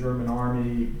joined the German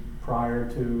army prior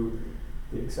to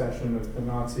the accession of the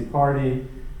Nazi Party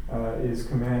is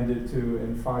commanded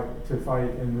to fight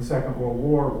in the Second World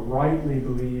War, rightly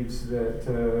believes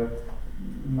that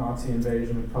Nazi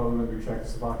invasion of Poland or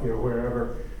Czechoslovakia or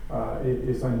wherever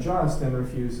is unjust and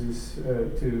refuses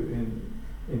to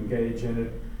engage in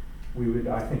it. We would,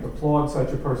 I think, applaud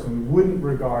such a person. We wouldn't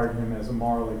regard him as a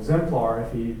moral exemplar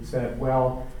if he said,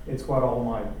 well, it's what all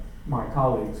my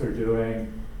colleagues are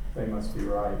doing, they must be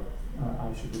right.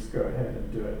 I should just go ahead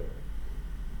and do it.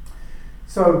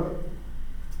 So,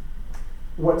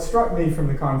 what struck me from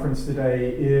the conference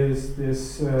today is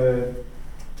this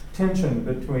tension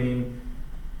between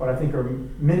what I think are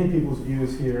many people's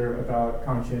views here about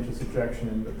conscientious objection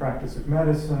in the practice of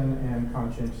medicine and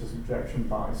conscientious objection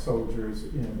by soldiers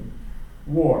in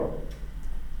war.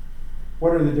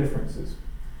 What are the differences?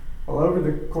 Well, over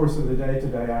the course of the day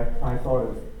today, I thought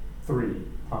of three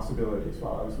possibilities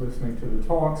while I was listening to the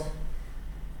talks.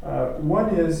 One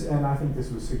is, and I think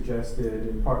this was suggested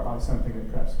in part by something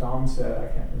that perhaps Dom said, I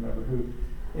can't remember who,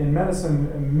 in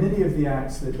medicine, many of the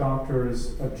acts that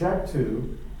doctors object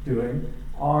to doing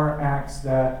are acts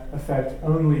that affect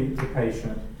only the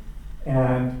patient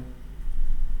and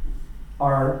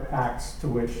are acts to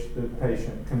which the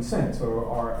patient consents, or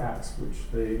are acts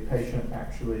which the patient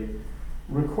actually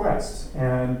requests.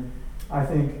 And I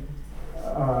think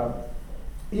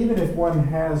even if one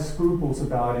has scruples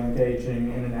about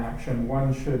engaging in an action,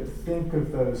 one should think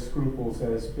of those scruples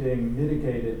as being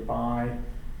mitigated by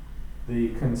the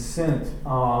consent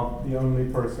of the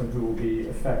only person who will be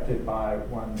affected by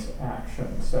one's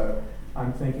action. So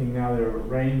I'm thinking now there are a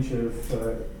range of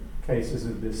cases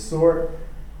of this sort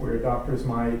where doctors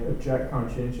might object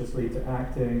conscientiously to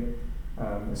acting,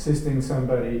 assisting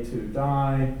somebody to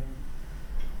die,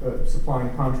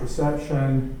 supplying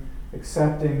contraception,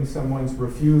 accepting someone's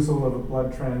refusal of a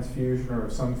blood transfusion or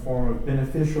some form of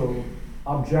beneficial,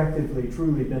 objectively,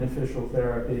 truly beneficial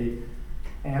therapy,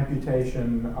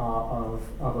 amputation of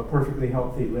a perfectly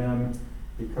healthy limb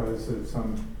because of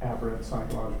some aberrant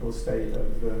psychological state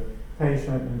of the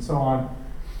patient, and so on.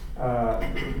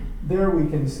 There we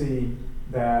can see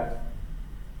that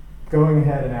going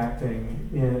ahead and acting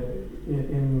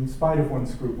in spite of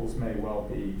one's scruples may well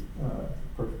be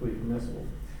perfectly permissible.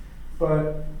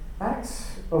 But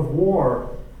acts of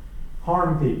war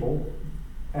harm people,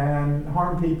 and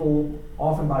harm people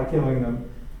often by killing them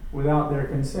without their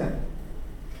consent.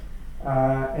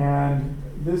 And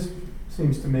this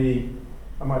seems to me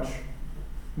a much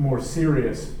more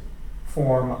serious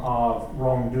form of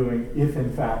wrongdoing if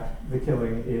in fact the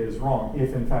killing is wrong,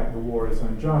 if in fact the war is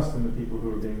unjust and the people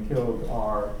who are being killed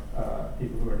are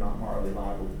people who are not morally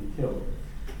liable to be killed.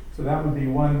 So that would be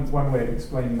one way of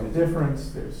explaining the difference.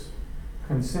 There's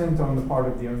consent on the part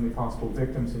of the only possible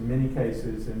victims in many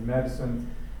cases in medicine.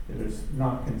 There's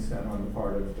not consent on the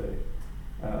part of the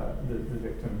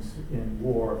victims in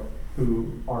war,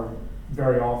 who are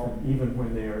very often, even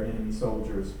when they are enemy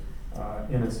soldiers,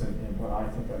 innocent in what I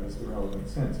think of as the relevant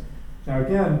sense. Now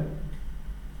again,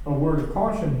 a word of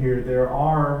caution here, there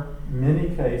are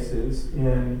many cases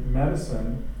in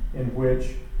medicine in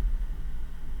which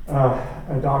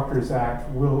a doctor's act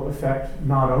will affect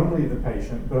not only the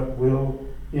patient, but will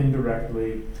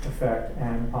indirectly affect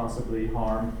and possibly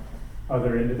harm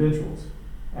other individuals.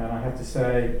 And I have to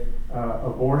say,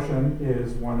 abortion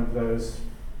is one of those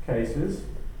cases.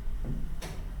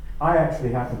 I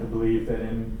actually happen to believe that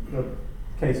in the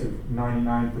case of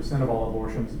 99% of all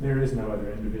abortions, there is no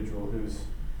other individual who's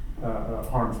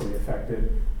harmfully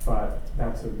affected, but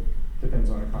that depends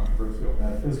on a controversial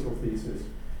metaphysical thesis.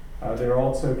 There are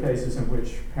also cases in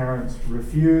which parents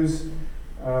refuse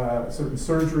certain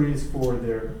surgeries for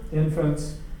their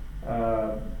infants.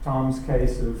 Tom's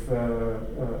case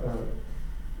of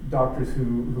doctors who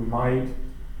might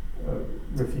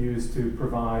refuse to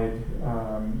provide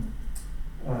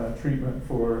treatment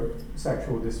for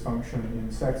sexual dysfunction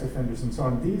in sex offenders and so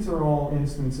on. These are all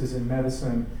instances in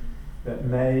medicine that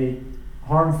may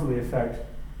harmfully affect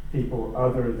people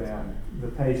other than the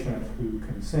patient who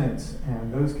consents.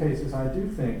 And those cases, I do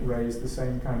think, raise the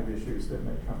same kind of issues that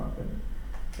may come up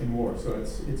in war. So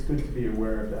it's good to be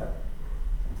aware of that.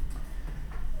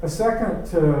 A second,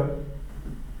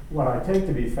 what I take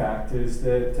to be fact, is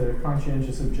that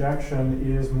conscientious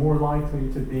objection is more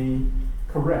likely to be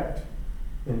correct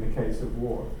in the case of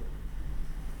war.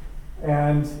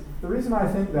 And the reason I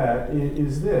think that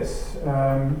is this.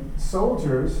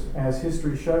 Soldiers, as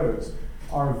history shows,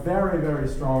 are very, very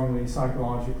strongly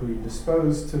psychologically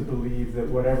disposed to believe that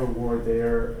whatever war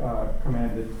they're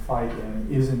commanded to fight in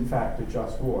is in fact a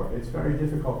just war. It's very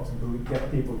difficult to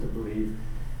get people to believe,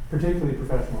 particularly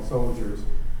professional soldiers,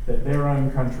 that their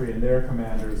own country and their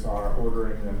commanders are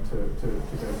ordering them to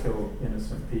go kill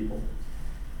innocent people.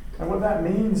 And what that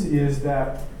means is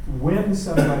that when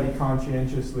somebody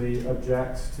conscientiously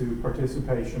objects to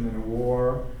participation in a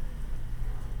war,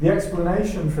 the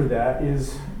explanation for that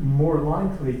is more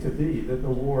likely to be that the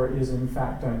war is in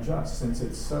fact unjust, since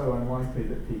it's so unlikely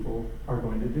that people are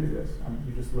going to do this.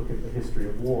 You just look at the history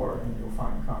of war and you'll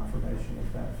find confirmation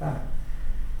of that fact.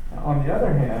 Now, on the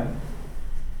other hand,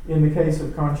 in the case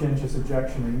of conscientious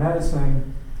objection in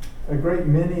medicine, a great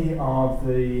many of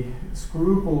the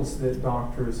scruples that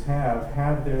doctors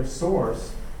have their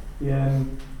source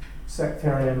in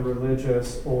sectarian,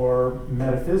 religious, or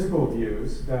metaphysical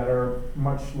views that are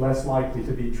much less likely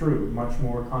to be true, much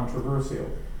more controversial.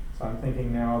 So I'm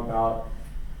thinking now about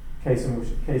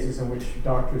cases in which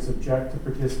doctors object to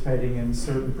participating in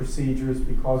certain procedures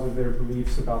because of their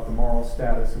beliefs about the moral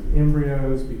status of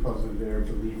embryos, because of their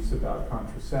beliefs about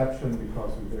contraception,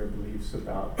 because of their beliefs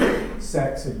about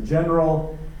sex in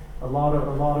general. A lot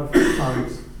of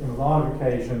times, in a lot of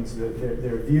occasions,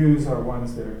 their views are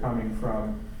ones that are coming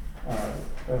from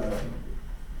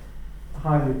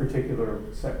highly particular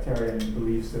sectarian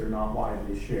beliefs that are not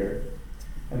widely shared.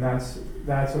 And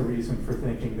that's a reason for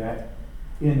thinking that,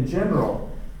 in general,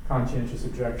 conscientious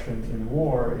objection in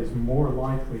war is more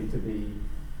likely to be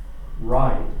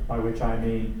right, by which I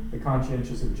mean the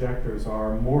conscientious objectors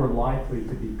are more likely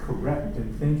to be correct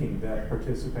in thinking that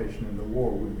participation in the war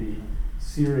would be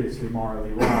seriously morally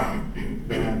wrong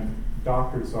than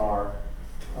doctors are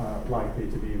likely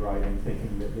to be right in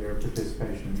thinking that their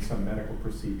participation in some medical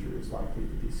procedure is likely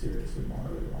to be seriously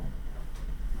morally wrong.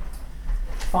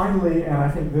 Finally, and I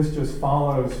think this just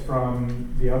follows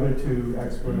from the other two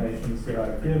explanations that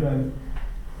I've given,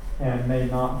 and may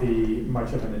not be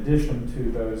much of an addition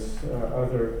to those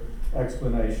other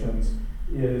explanations,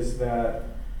 is that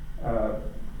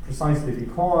precisely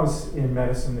because in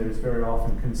medicine there's very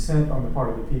often consent on the part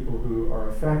of the people who are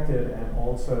affected, and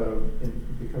also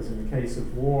because in the case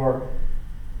of war,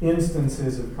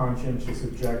 instances of conscientious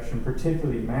objection,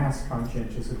 particularly mass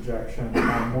conscientious objection,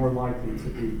 are more likely to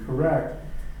be correct.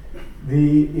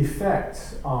 The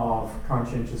effects of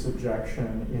conscientious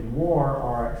objection in war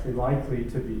are actually likely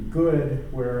to be good,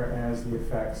 whereas the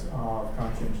effects of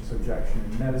conscientious objection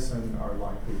in medicine are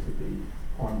likely to be,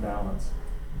 on balance,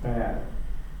 bad.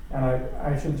 And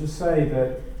I should just say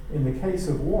that in the case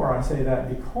of war, I say that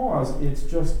because it's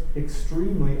just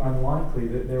extremely unlikely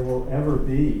that there will ever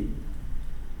be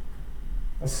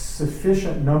a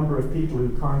sufficient number of people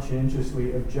who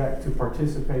conscientiously object to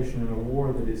participation in a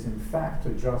war that is in fact a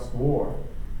just war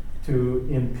to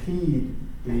impede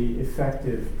the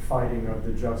effective fighting of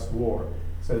the just war.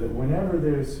 So that whenever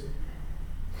there's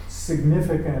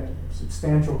significant,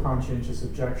 substantial conscientious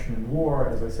objection in war,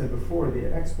 as I said before,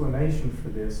 the explanation for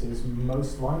this is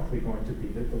most likely going to be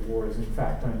that the war is in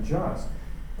fact unjust,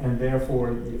 and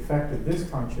therefore the effect of this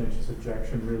conscientious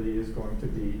objection really is going to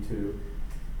be to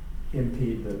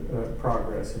impede the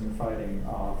progress in the fighting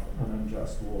of an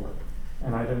unjust war.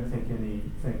 And I don't think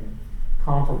anything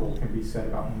comparable can be said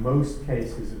about most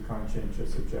cases of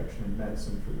conscientious objection in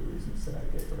medicine for the reasons that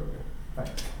I gave earlier.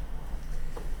 Thanks.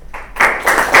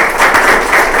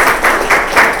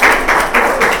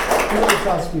 Let me just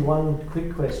ask you one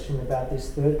quick question about this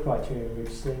third criterion,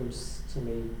 which seems to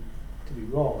me to be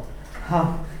wrong.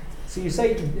 So you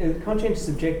say conscientious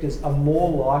objectors are more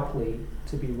likely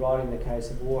to be right in the case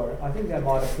of war. I think that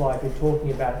might apply if you're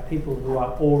talking about people who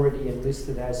are already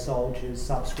enlisted as soldiers,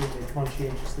 subsequently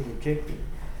conscientiously objecting.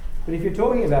 But if you're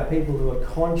talking about people who are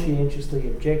conscientiously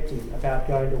objecting about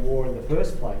going to war in the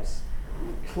first place,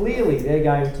 clearly they're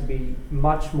going to be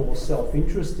much more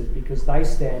self-interested because they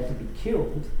stand to be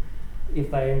killed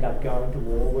if they end up going to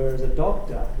war, whereas a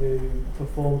doctor who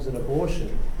performs an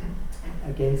abortion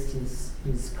against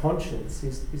his conscience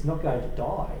is not going to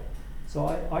die. So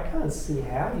I can't see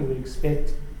how you would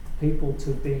expect people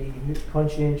to be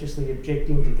conscientiously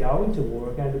objecting to going to war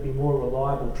are going to be more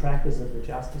reliable trackers of the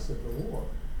justice of the war.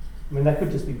 I mean, they could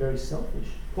just be very selfish.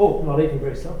 Or not even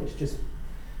very selfish, just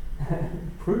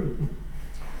prudent.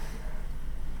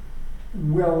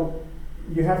 Well,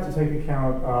 you have to take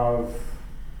account of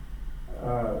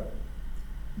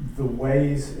the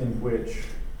ways in which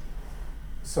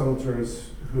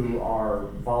soldiers who are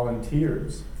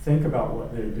volunteers think about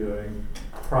what they're doing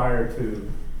prior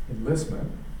to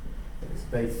enlistment.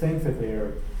 They think that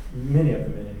many of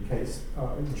them in any case,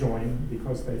 join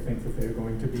because they think that they're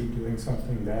going to be doing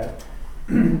something that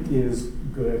is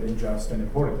good and just and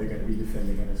important. They're going to be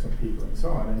defending innocent people and so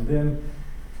on. And then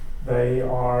they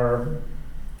are,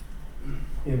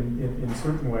 in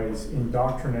certain ways,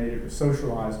 indoctrinated or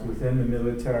socialized within the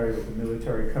military with the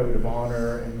military code of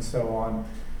honor and so on,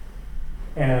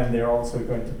 And they're also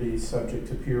going to be subject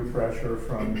to peer pressure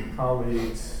from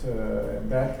colleagues and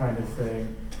that kind of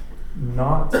thing,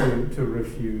 not to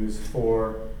refuse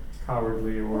for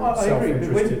cowardly or I agree, but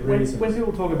self-interested reasons. when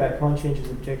people talk about conscientious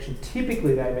objection,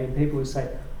 typically they mean people who say,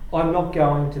 I'm not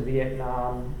going to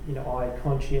Vietnam, I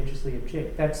conscientiously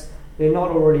object. They're not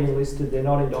already enlisted, they're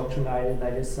not indoctrinated,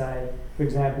 they just say, for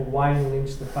example, Wayne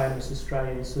Lynch, the famous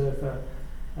Australian surfer,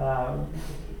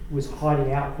 was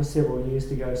hiding out for several years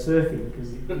to go surfing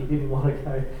because he didn't want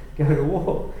to go to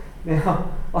war.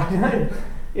 Now, I don't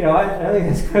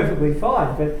think that's perfectly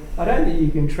fine, but I don't think you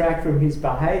can track from his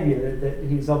behaviour that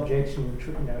his objection,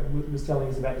 was telling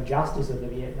us about the justice of the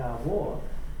Vietnam War.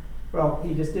 Well,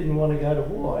 he just didn't want to go to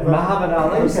war. And Muhammad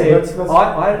Ali said,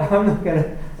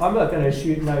 I'm not going to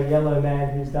shoot no yellow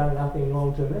man who's done nothing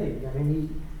wrong to me. I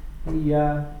mean, he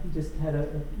just had a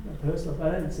personal.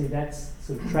 I don't see that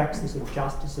sort of tracks the sort of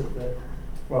justice of the.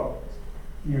 Well,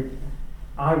 you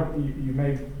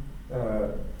may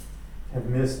have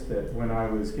missed that when I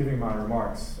was giving my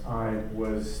remarks, I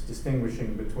was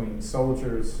distinguishing between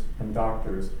soldiers and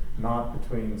doctors, not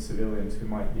between civilians who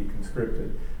might be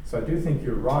conscripted. So I do think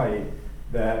you're right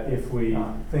that if we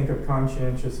think of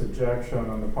conscientious objection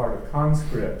on the part of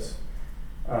conscripts,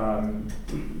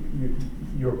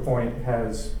 your point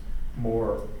has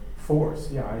more force.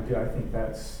 Yeah, I do. I think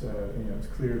that's it's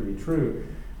clearly true.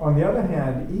 On the other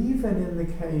hand, even in the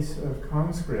case of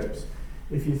conscripts,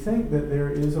 if you think that there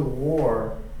is a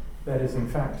war that is in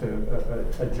fact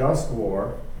a just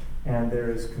war, and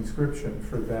there is conscription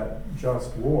for that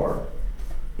just war,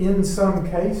 in some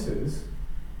cases,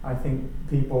 I think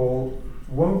people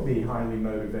won't be highly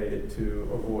motivated to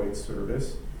avoid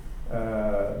service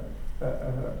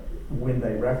when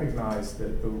they recognize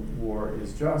that the war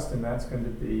is just, and that's going to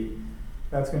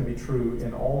be true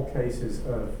in all cases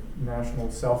of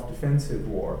national self-defensive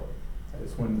war. That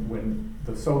is when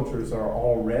the soldiers are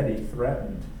already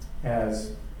threatened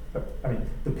as,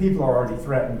 the people are already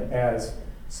threatened as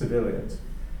civilians.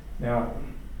 Now,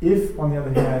 if, on the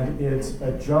other hand, it's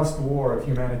a just war of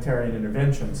humanitarian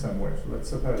intervention somewhere, so let's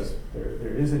suppose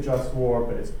there is a just war,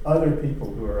 but it's other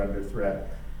people who are under threat,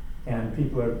 and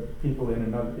people in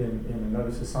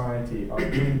another society are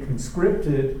being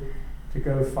conscripted to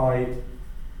go fight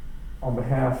on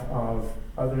behalf of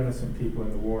other innocent people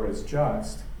in the war as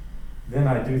just, then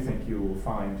I do think you will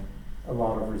find a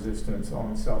lot of resistance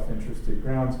on self-interested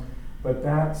grounds. But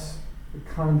that's the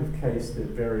kind of case that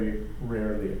very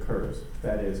rarely occurs.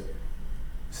 That is,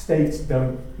 states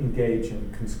don't engage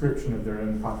in conscription of their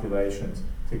own populations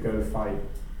to go fight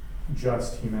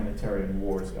just humanitarian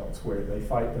wars elsewhere. They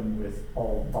fight them with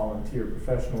all volunteer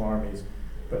professional armies,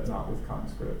 but not with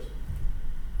conscripts.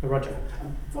 Roger.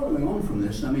 Following on from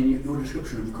this, I mean, your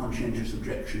description of conscientious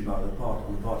objection on the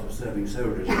part of serving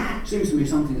soldiers seems to be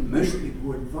something that most people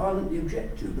would violently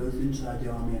object to, both inside the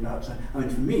army and outside. I mean,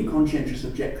 for me, conscientious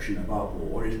objection about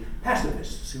war is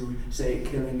pacifists who say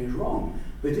killing is wrong.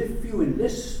 But if you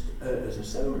enlist as a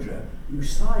soldier, you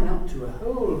sign up to a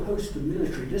whole host of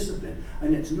military discipline,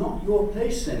 and it's not your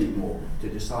place anymore to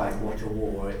decide whether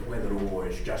a war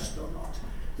is just or not.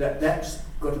 That's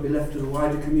got to be left to the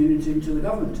wider community and to the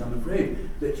government. I'm afraid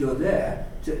that you're there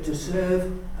to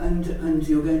serve, and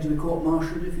you're going to be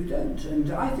court-martialed if you don't.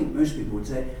 And I think most people would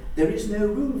say there is no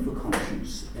room for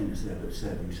conscience in a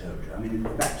serving soldier. I mean,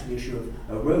 back to the issue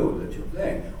of a role that you're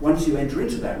playing. Once you enter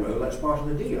into that role, that's part of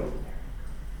the deal.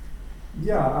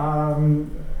 Yeah,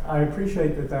 I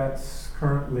appreciate that that's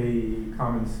currently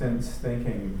common sense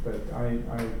thinking, but I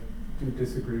do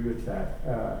disagree with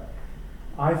that.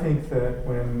 I think that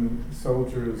when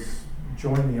soldiers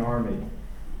join the army,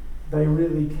 they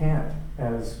really can't,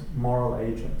 as moral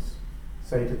agents,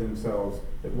 say to themselves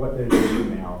that what they're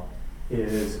doing now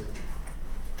is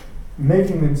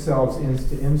making themselves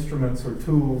into instruments or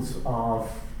tools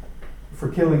for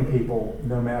killing people,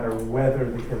 no matter whether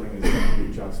the killing is going to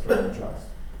be just or unjust.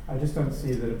 I just don't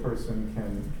see that a person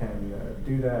can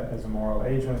do that as a moral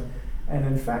agent. And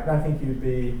in fact, I think you'd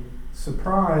be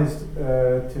surprised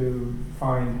to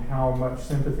find how much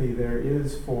sympathy there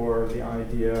is for the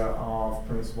idea of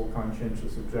permissible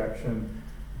conscientious objection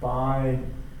by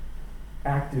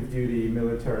active duty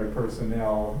military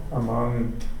personnel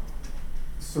among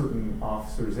certain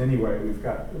officers. Anyway, we've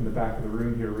got in the back of the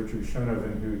room here Richard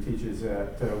Schoenoven, who teaches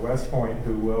at West Point,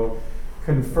 who will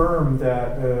confirm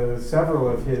that several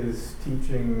of his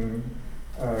teaching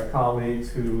colleagues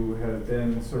who have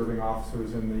been serving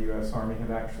officers in the U.S. Army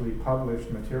have actually published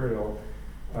material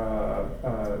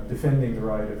defending the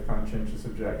right of conscientious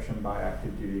objection by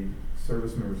active duty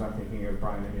service members. I'm thinking of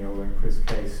Brian Emiola and Chris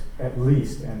Case, at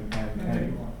least, and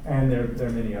there are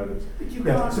many others. But you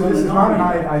Yeah, can't so run this is an not an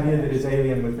army. idea that is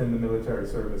alien within the military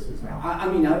services now. I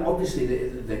mean, obviously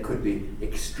there could be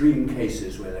extreme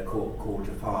cases where they're called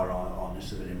to fire on a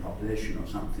civilian population or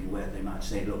something where they might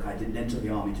say, look, I didn't enter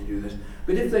the army to do this.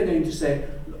 But if they're going to say,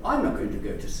 I'm not going to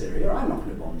go to Syria, I'm not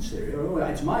going to bomb Syria, or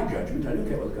it's my judgment, I don't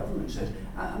care what the government says.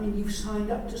 I mean, you've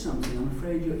signed up to something, I'm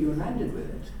afraid you're landed with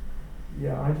it.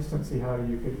 Yeah, I just don't see how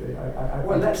you could.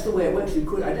 Well, that's the way it works.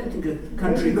 I don't think a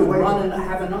country could run and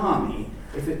have an army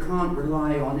if it can't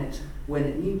rely on it when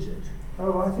it needs it.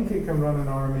 Oh, I think it can run an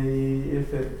army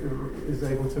if it is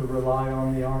able to rely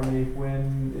on the army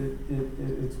when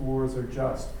its wars are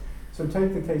just. So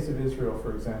take the case of Israel,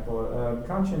 for example.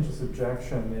 Conscientious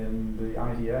objection in the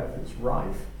IDF is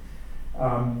rife.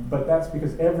 But that's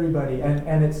because everybody,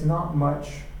 and it's not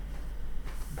much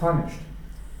punished.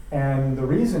 And the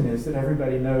reason is that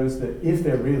everybody knows that if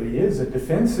there really is a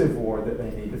defensive war that they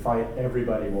need to fight,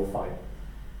 everybody will fight.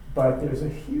 But there's a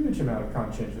huge amount of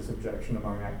conscientious objection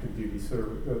among active duty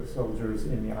soldiers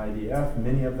in the IDF.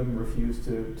 Many of them refuse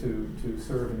to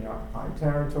serve in the occupied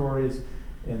territories.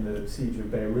 In the siege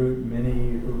of Beirut,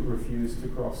 many refused to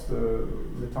cross the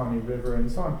Litani River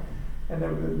and so on.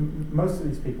 And most of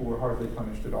these people were hardly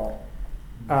punished at all.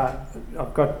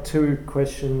 I've got two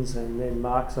questions, and then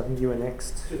Mark, so I think you were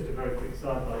next. Just a very quick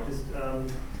sideline. I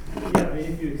mean,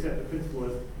 if you accept the principle,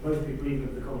 as most people, even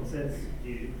of the common sense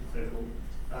view, so-called,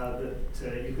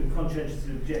 that you can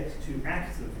conscientiously object to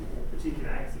acts of war, particular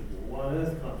acts of war, why on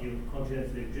earth can't you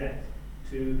conscientiously object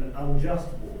to an unjust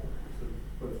war? So,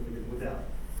 both with and without.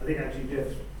 I think actually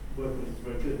Jeff's work was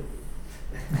very good.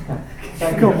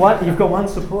 You've got one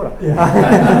supporter. Yeah.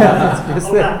 Not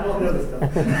the other stuff.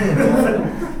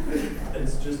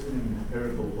 It's just an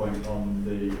empirical point on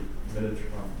the military,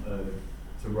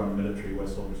 to run military where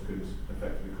soldiers could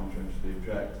effectively conscientiously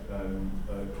object. A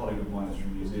colleague of mine is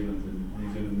from New Zealand, and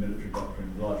New Zealand military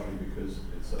doctrine, largely because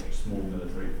it's such a small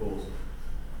military force,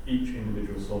 each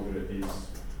individual soldier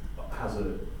has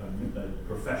a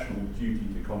professional duty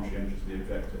to conscientiously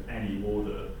object to any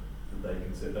order that they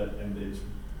consider, and it's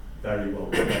very well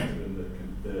protected, and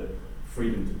the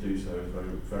freedom to do so is very,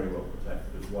 very well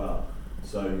protected as well.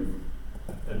 So,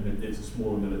 and it's a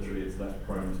smaller military, it's less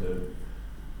prone to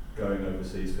going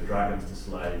overseas for dragons to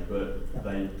slay, but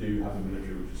they do have a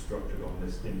military which is structured on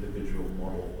this individual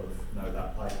model of, no,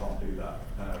 that I can't do that,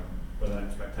 with an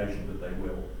expectation that they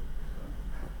will.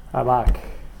 Mark.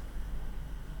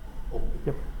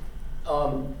 Yep.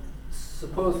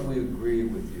 Suppose we agree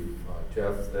with you,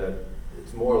 Jeff, that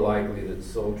it's more likely that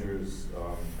soldiers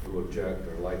who object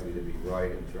are likely to be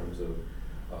right in terms of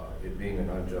it being an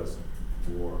unjust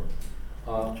war.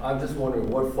 I'm just wondering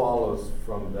what follows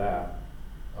from that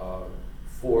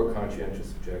for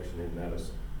conscientious objection in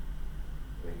medicine.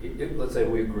 I mean, let's say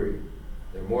we agree.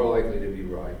 They're more likely to be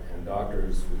right, and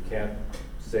doctors, we can't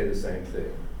say the same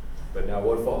thing. But now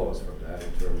what follows from that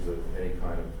in terms of any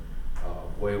kind of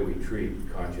way we treat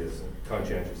conscientious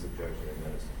objection in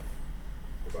medicine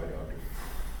by doctors?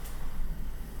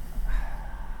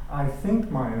 I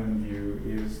think my own view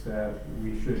is that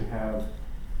we should have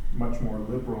much more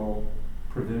liberal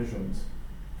provisions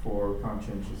for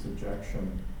conscientious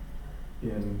objection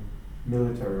in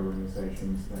military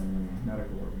organizations than in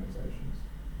medical organizations.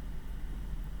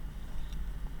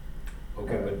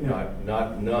 Okay, but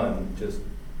not none, just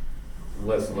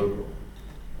less liberal.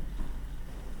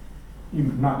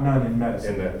 Not none in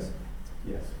medicine. In medicine.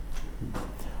 Yes.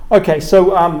 Okay,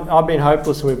 so I've been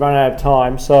hopeless and we've run out of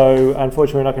time, so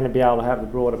unfortunately we're not going to be able to have the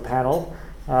broader panel.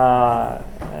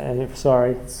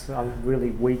 Sorry, I'm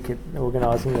really weak at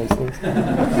organising these things.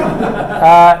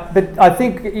 But I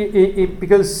think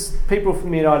because people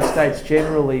from the United States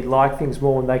generally like things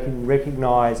more when they can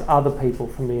recognise other people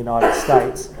from the United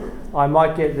States, I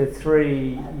might get the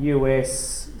three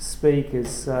US speakers,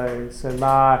 so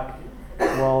Mark,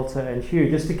 Walter and Hugh,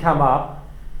 just to come up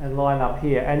and line up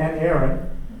here. And Aaron.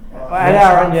 And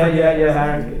Aaron,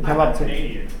 Aaron, come up to.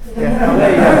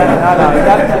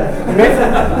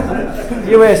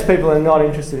 US people are not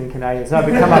interested in Canadians, no,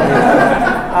 but come up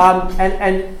here.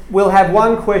 And we'll have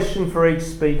one question for each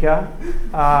speaker.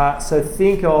 So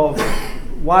think of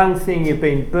one thing you've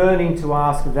been burning to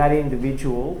ask of that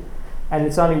individual, and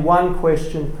it's only one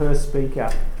question per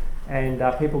speaker, and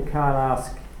people can't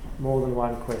ask more than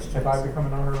one question. Have I become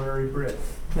an honorary Brit?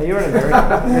 No, you're an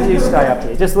American. You stay up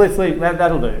here. Just let's leave.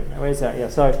 That'll do. Where's that? Yeah.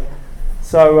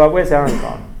 So where's Aaron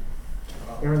gone?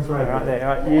 Aaron's right there.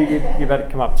 Right, you better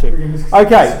come up too.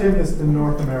 Okay. Extend this to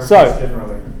North America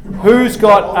generally. Who's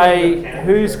got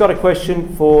a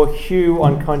question for Hugh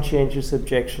on conscientious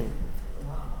objection?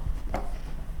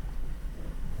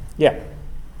 Yeah,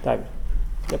 David.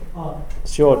 Yep. Oh,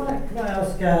 Sure. Can I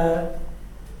ask,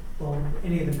 well,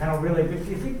 any of the panel really, but do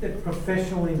you think that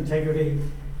professional integrity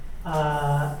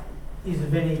is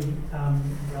of any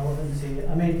relevance here?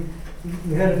 I mean,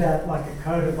 you heard about like a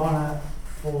code of honour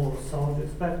for soldiers,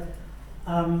 but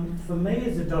for me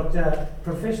as a doctor,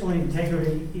 professional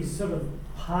integrity is sort of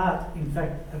part, in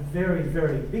fact, a very,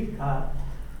 very big part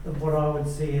of what I would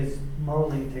see as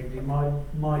moral integrity,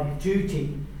 my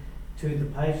duty to the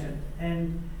patient.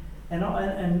 And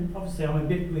obviously I'm a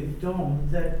bit with Dom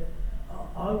that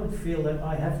I would feel that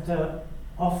I have to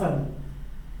often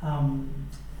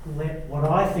let what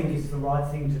I think is the right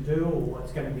thing to do or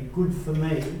what's going to be good for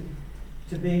me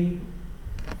to be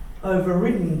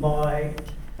overridden by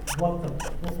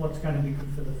what's going to be good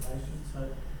for the patient. So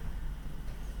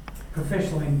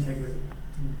professional integrity.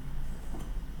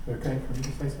 Okay, for me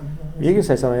to say something about this? You can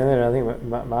say something on that. I think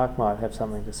Mark might have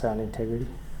something to say on integrity.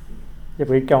 Yeah,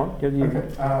 but go on. Okay.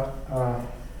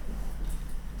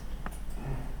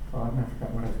 Well, I've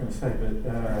forgotten what I was going to say, but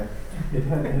it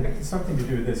had something to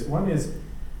do with this. One is,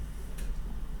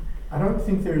 I don't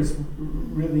think there's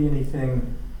really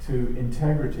anything to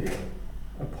integrity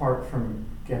apart from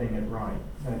getting it right.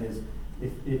 That is,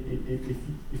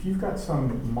 if you've got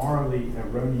some morally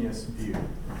erroneous view,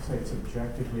 say it's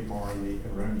objectively morally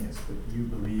erroneous, but you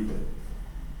believe it,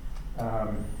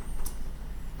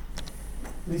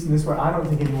 at least in this way, I don't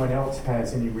think anyone else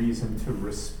has any reason to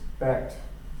respect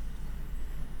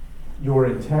your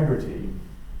integrity,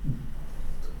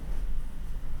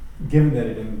 given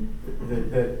that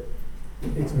that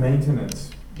its maintenance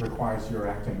requires your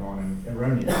acting on an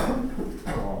erroneous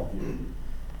moral view.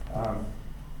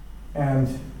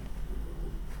 And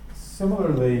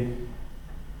similarly,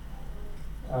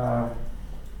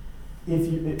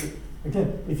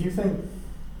 if you think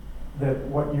that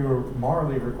what you're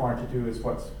morally required to do is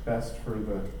what's best for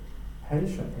the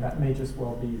patient, that may just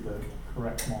well be the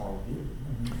correct moral view.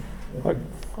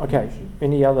 Okay,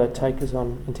 any other takers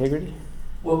on integrity?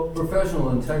 Well, professional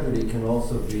integrity can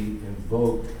also be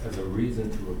invoked as a reason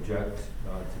to object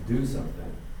to do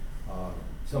something.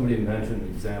 Somebody mentioned the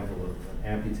example of an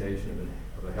amputation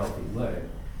of a healthy leg.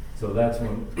 So that's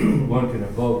when one can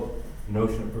invoke the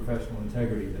notion of professional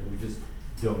integrity, that we just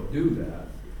don't do that.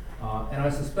 And I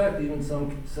suspect even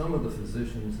some of the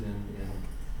physicians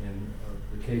in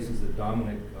the cases that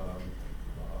Dominic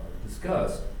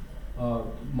discussed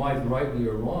might rightly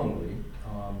or wrongly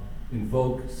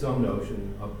invoke some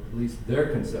notion of at least their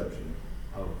conception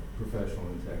of professional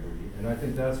integrity. And I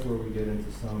think that's where we get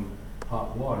into some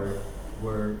hot water,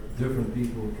 where different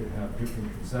people can have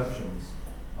different conceptions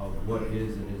of what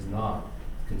is and is not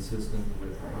consistent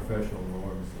with professional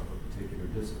norms of a particular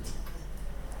discipline.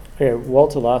 Yeah,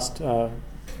 Walter, last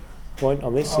point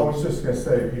on this. I was just going to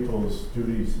say people's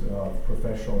duties of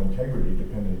professional integrity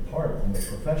depend in part on the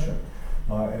profession.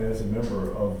 And as a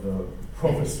member of the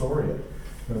professoriate,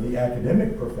 the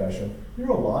academic profession, there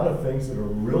are a lot of things that are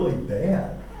really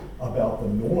bad about the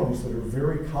norms that are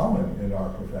very common in our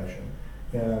profession.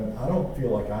 And I don't feel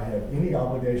like I have any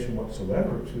obligation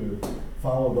whatsoever to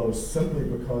follow those simply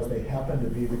because they happen to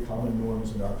be the common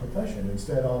norms in our profession.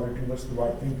 Instead, I ought to do what's the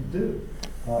right thing to do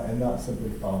and not simply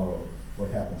follow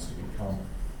what happens to be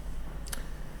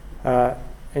common.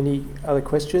 Any other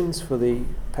questions for the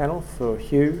panel, for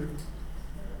Hugh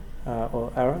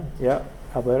or Aaron? Yeah,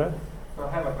 Alberto? So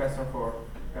I have a question for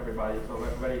everybody, so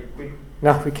very quick.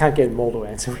 No, we can't get them all to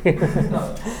answer.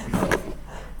 No.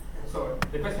 So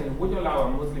the question is, would you allow a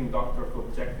Muslim doctor to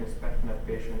object to inspecting a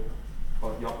patient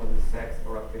of the opposite sex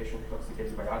or a patient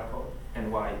intoxicated by alcohol,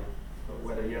 and why? So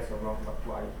whether yes or no, but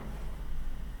why?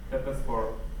 That's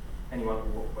for anyone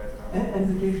who has an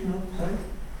Invocation of, sorry?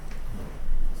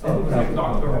 So Muslim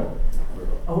doctor.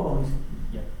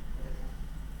 Yeah.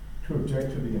 To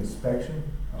object to the inspection?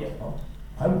 Yeah.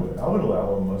 I would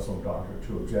allow a Muslim doctor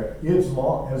to object as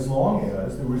long as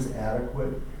there was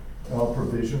adequate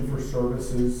provision for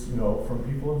services, from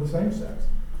people of the same sex.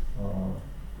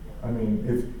 I mean,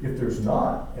 if there's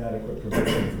not adequate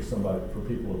provision for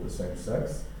people of the same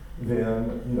sex,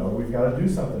 then we've got to do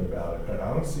something about it. But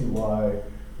I don't see why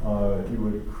you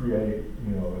would create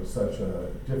such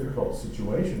a difficult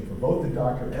situation for both the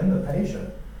doctor and the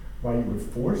patient. Why you would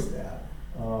force that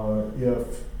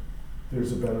if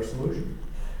there's a better solution.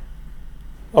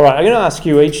 All right, I'm going to ask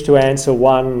you each to answer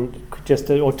one,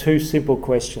 or two simple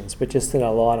questions, but just in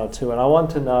a line or two. And I want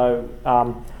to know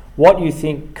what you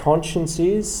think conscience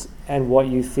is and what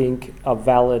you think a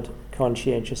valid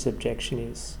conscientious objection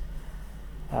is.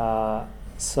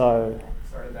 Sorry,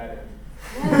 that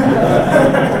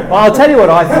Well, I'll tell you what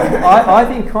I think. I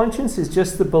think conscience is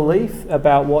just the belief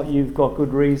about what you've got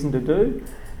good reason to do.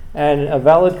 And a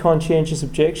valid conscientious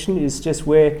objection is just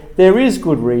where there is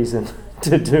good reason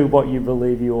to do what you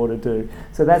believe you ought to do.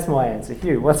 So that's my answer.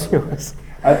 Hugh, what's yours?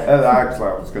 Actually,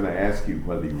 I was going to ask you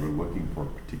whether you were looking for a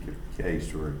particular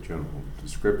case or a general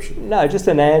description. No, just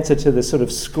an answer to the sort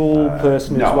of school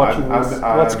person who's watching this.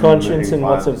 What's conscience and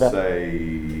what's a valid?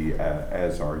 Say,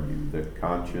 as are you, that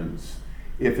conscience,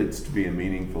 if it's to be a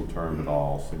meaningful term at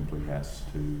all, simply has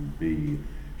to be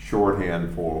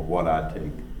shorthand for what I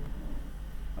take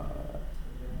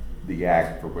the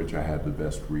act for which I have the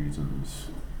best reasons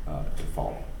to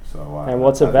follow. So, and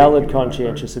what's a valid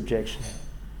conscientious objection?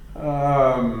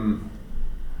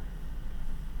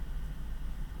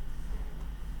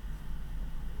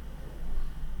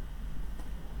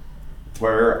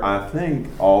 Where I think,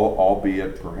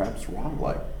 albeit perhaps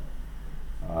wrongly,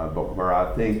 but where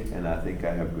I think, and I think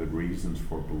I have good reasons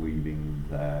for believing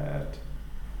that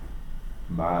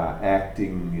my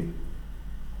acting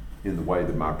in the way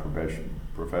that my profession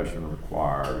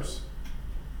requires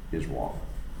is wrong.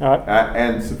 All right.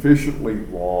 And sufficiently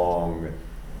wrong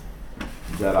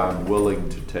that I'm willing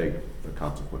to take the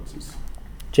consequences.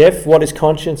 Jeff, what is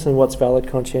conscience and what's valid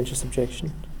conscientious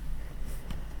objection?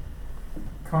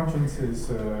 Conscience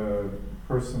is a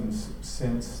person's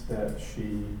sense that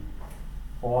she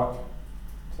ought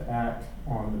to act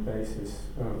on the basis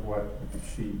of what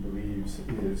she believes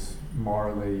is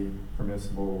morally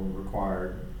permissible,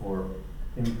 required, or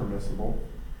impermissible.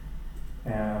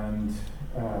 And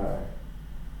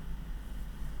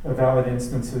two valid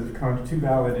instances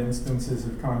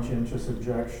of conscientious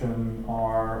objection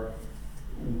are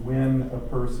when a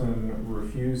person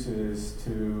refuses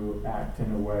to act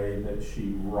in a way that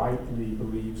she rightly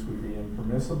believes would be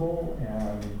impermissible,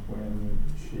 and when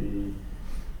she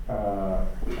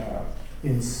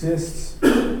insists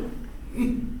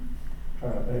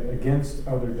against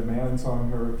other demands on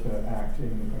her to act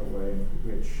in a way in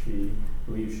which she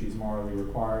believes she's morally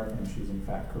required, and she's in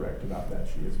fact correct about that.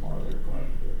 She is morally required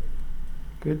to do it.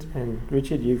 Good. And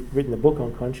Richard, you've written a book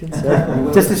on conscience.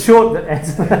 So just a short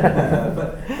answer.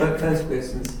 but first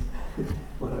questions,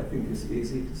 what I think is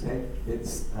easy to say,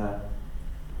 it's a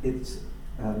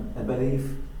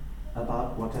belief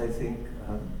about what I think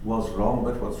was wrong,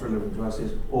 but what's relevant to us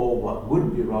is, or what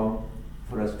would be wrong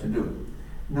for us to do.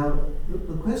 Now,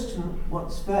 the question,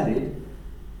 what's valid,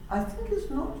 I think is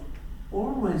not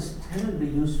always terribly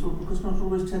useful, because not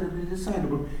always terribly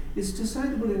decidable. It's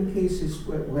decidable in cases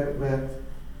where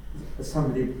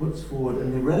somebody puts forward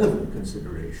an irrelevant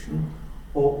consideration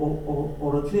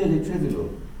or a clearly trivial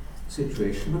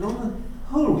situation. But on the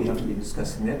whole, we haven't been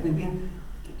discussing that. We've been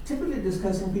typically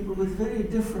discussing people with very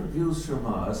different views from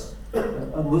ours,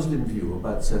 a Muslim view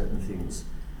about certain things.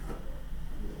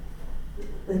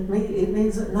 It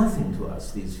means nothing to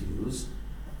us, these views,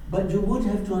 but you would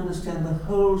have to understand the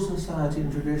whole society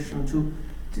and tradition to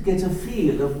get a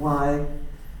feel of why,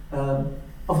 of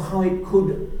how it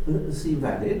could seem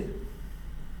valid.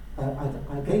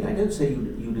 Again, I don't say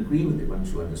you'd agree with it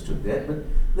once you understood that, but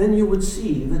then you would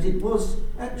see that it was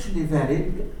actually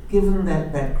valid given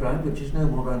that background, which is no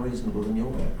more unreasonable than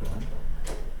your background.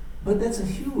 But that's a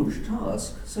huge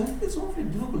task, so I think it's awfully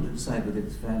difficult to decide whether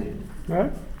it's valid. All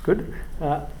right, good.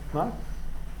 Mark?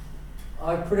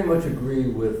 I pretty much agree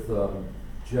with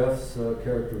Jeff's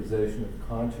characterization of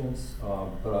conscience,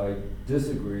 but I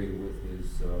disagree with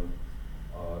his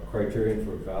criterion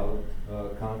for valid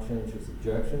conscientious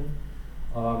objection.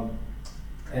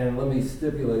 And let me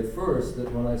stipulate first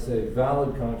that when I say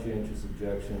valid conscientious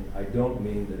objection, I don't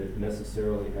mean that it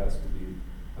necessarily has to be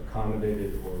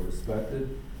accommodated or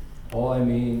respected. All I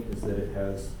mean is that it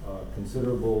has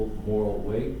considerable moral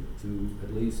weight to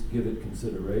at least give it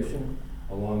consideration,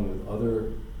 along with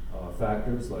other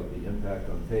factors like the impact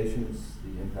on patients,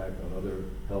 the impact on other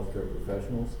healthcare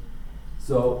professionals.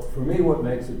 So for me, what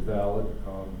makes it valid,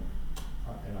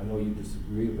 and I know you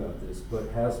disagree about this,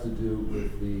 but has to do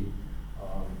with the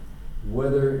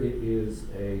whether it is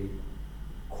a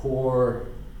core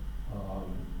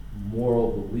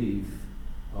moral belief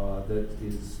that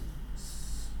is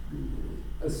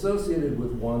associated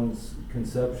with one's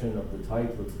conception of the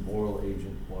type of moral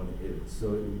agent one is.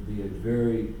 So it would be a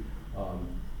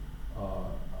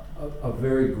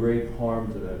very great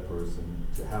harm to that person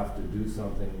to have to do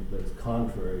something that's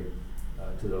contrary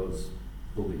to those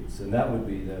beliefs. And that would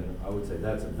be then, I would say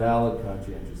that's a valid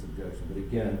conscientious objection. But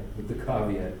again, with the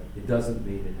caveat, it doesn't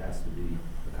mean it has to be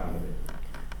accommodated.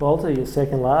 Walter, you're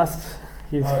second last.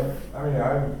 I'm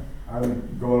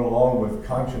going along with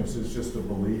conscience is just a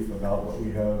belief about what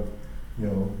we have,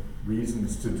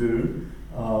 reasons to do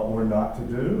or not to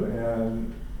do,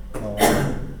 and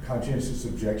conscientious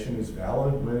objection is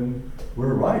valid when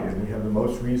we're right and we have the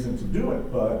most reason to do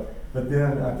it. But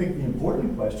then I think the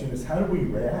important question is, how do we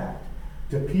react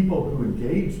to people who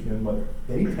engage in what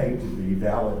they take to be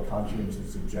valid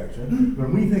conscientious objection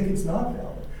when we think it's not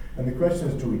valid? And the question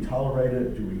is, do we tolerate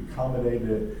it? Do we accommodate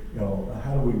it?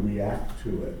 How do we react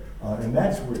to it? And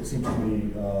that's where it seems to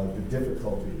me the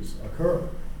difficulties occur.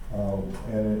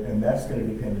 And that's going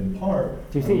to depend in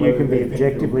part. Do you think you can be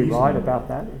objectively right about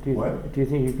that? Do you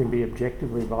think you can be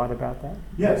objectively right about that?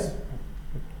 Yes.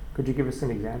 Could you give us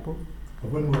an example?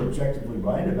 When we're objectively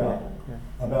right about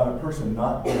a person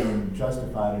not being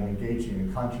justified in engaging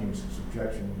in conscientious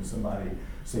objection when somebody,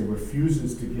 say,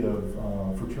 refuses to give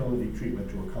fertility treatment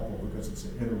to a couple because it's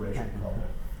an interracial couple.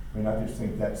 I mean, I just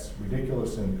think that's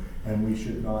ridiculous, and we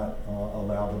should not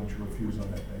allow them to refuse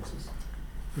on that basis.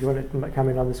 Do you want to come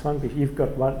in on this one? Because you've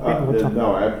got one bit more time.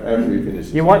 No, after you finish.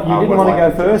 You didn't want to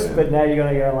go first, but now you're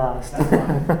going to go last.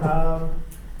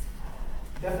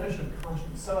 Definition of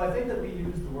conscience. So I think that we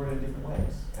use the word in different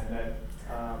ways, and that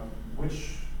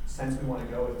which sense we want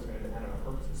to go with is going to depend on our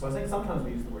purposes. So I think sometimes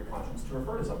we use the word conscience to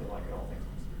refer to something like in all things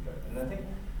considered judgment. And I think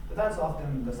that that's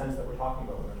often the sense that we're talking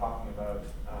about when we're talking about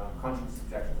conscience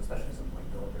objections, especially something like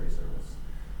military service.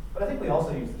 But I think we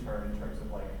also use the term in terms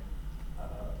of like,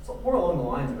 so more along the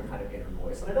lines of a kind of inner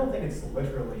voice. And I don't think it's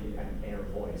literally an inner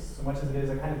voice, so much as it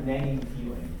is a kind of nagging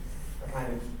feeling, a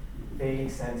kind of vague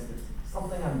sense that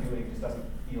something I'm doing just doesn't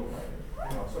feel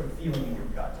right, sort of feeling in your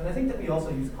gut. And I think that we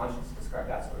also use conscience to describe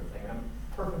that sort of thing. I'm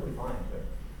perfectly fine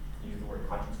to use the word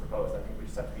conscience for both. I think we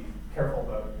just have to be careful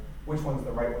about which one's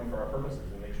the right one for our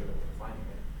purposes and make sure that we're defining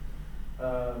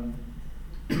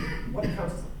it. What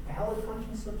counts as a valid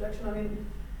conscience objection? I mean,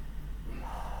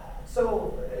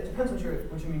 so it depends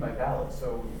what you mean by valid.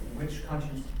 So which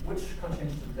conscientious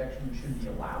objection should be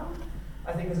allowed,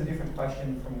 I think, is a different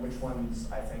question from which ones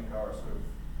I think are sort of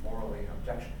morally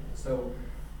objectionable. So,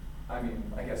 I mean,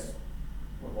 I guess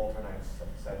what Walter and I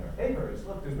said in our paper is,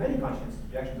 look, there's many conscientious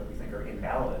objections that we think are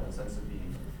invalid in the sense of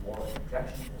being morally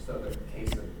objectionable. So the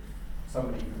case of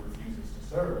somebody who refuses to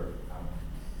serve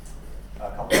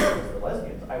a couple of people that are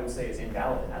lesbians, I would say is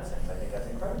invalid in that sense. I think that's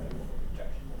incredibly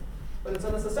objectionable. But it's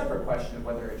a separate question of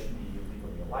whether it should be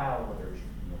legally allowed, whether it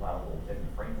should be allowable within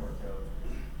the framework of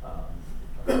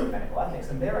medical ethics.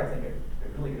 And there, I think it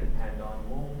really going to depend on,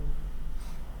 well,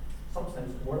 some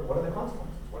sense, what are the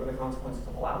consequences? What are the consequences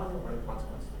of allowing it? What are the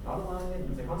consequences of not allowing it? And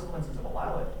if the consequences of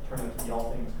allow it turn out to be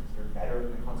all things considered better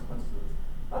than the consequences of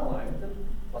not allowing it, then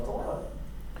let's allow it.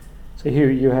 So Hugh,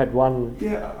 you had one.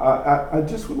 Yeah, I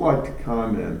just would like to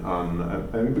comment on,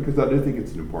 because I do think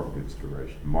it's an important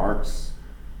consideration, Mark's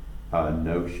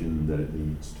notion that it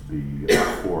needs to be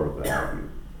a core value.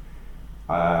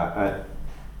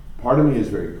 Part of me is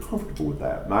very comfortable with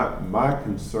that. My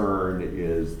concern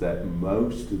is that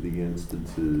most of the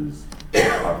instances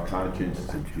of conscientious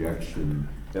objection,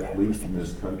 at least in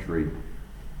this country,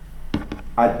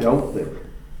 I don't think,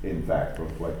 in fact,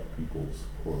 reflect people's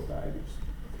core values.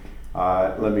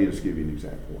 Let me just give you an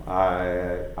example.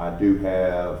 I do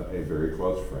have a very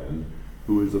close friend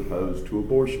who is opposed to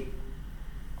abortion.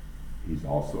 He's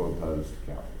also opposed to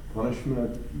capital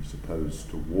punishment. He's opposed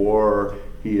to war.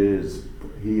 He is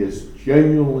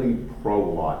genuinely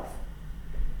pro-life,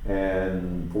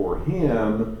 and for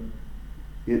him,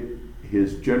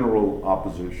 his general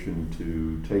opposition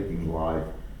to taking life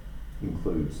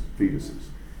includes fetuses.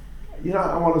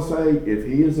 I want to say, if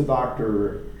he is a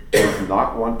doctor does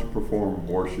not want to perform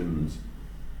abortions,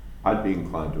 I'd be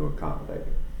inclined to accommodate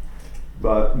it.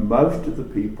 But most of the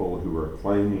people who are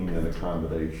claiming an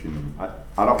accommodation,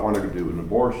 I don't want to do an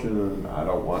abortion, I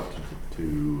don't want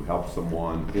to help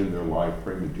someone in their life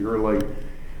prematurely,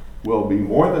 will be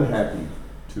more than happy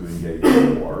to engage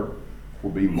in war, will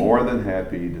be more than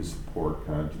happy to support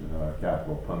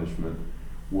capital punishment,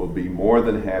 will be more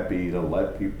than happy to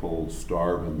let people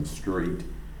starve in the street.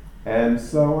 And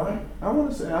so I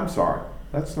want to say, I'm sorry,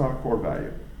 that's not a core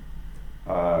value.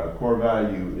 Core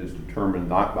value is determined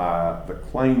not by the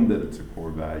claim that it's a core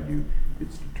value,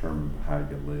 it's determined by how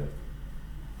you live.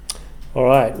 All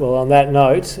right, well, on that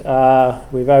note,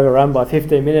 we've overrun by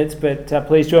 15 minutes, but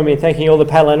please join me in thanking all the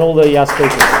panel and all the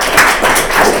speakers.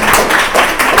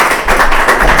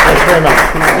 Thanks very much.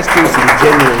 Can I just do some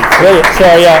genuine...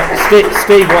 So,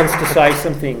 Steve wants to say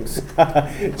some things.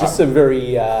 Just some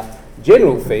very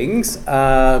general things.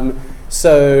 The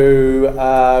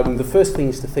first thing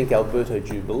is to thank Alberto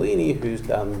Giubilini, who's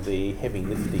done the heavy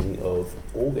lifting of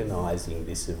organising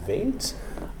this event.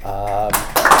 So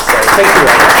thank you,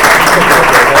 Alberto.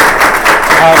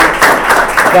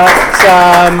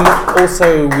 But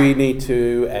also we need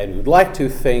to, and would like to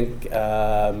thank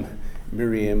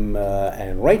Miriam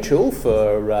and Rachel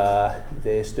for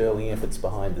their sterling efforts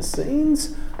behind the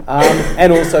scenes,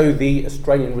 and also the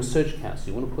Australian Research Council.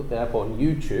 You want to put that up on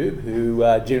YouTube, who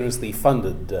generously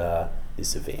funded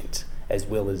this event, as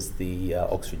well as the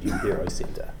Oxford Youth Hero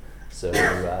Centre. So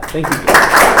thank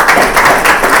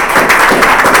you.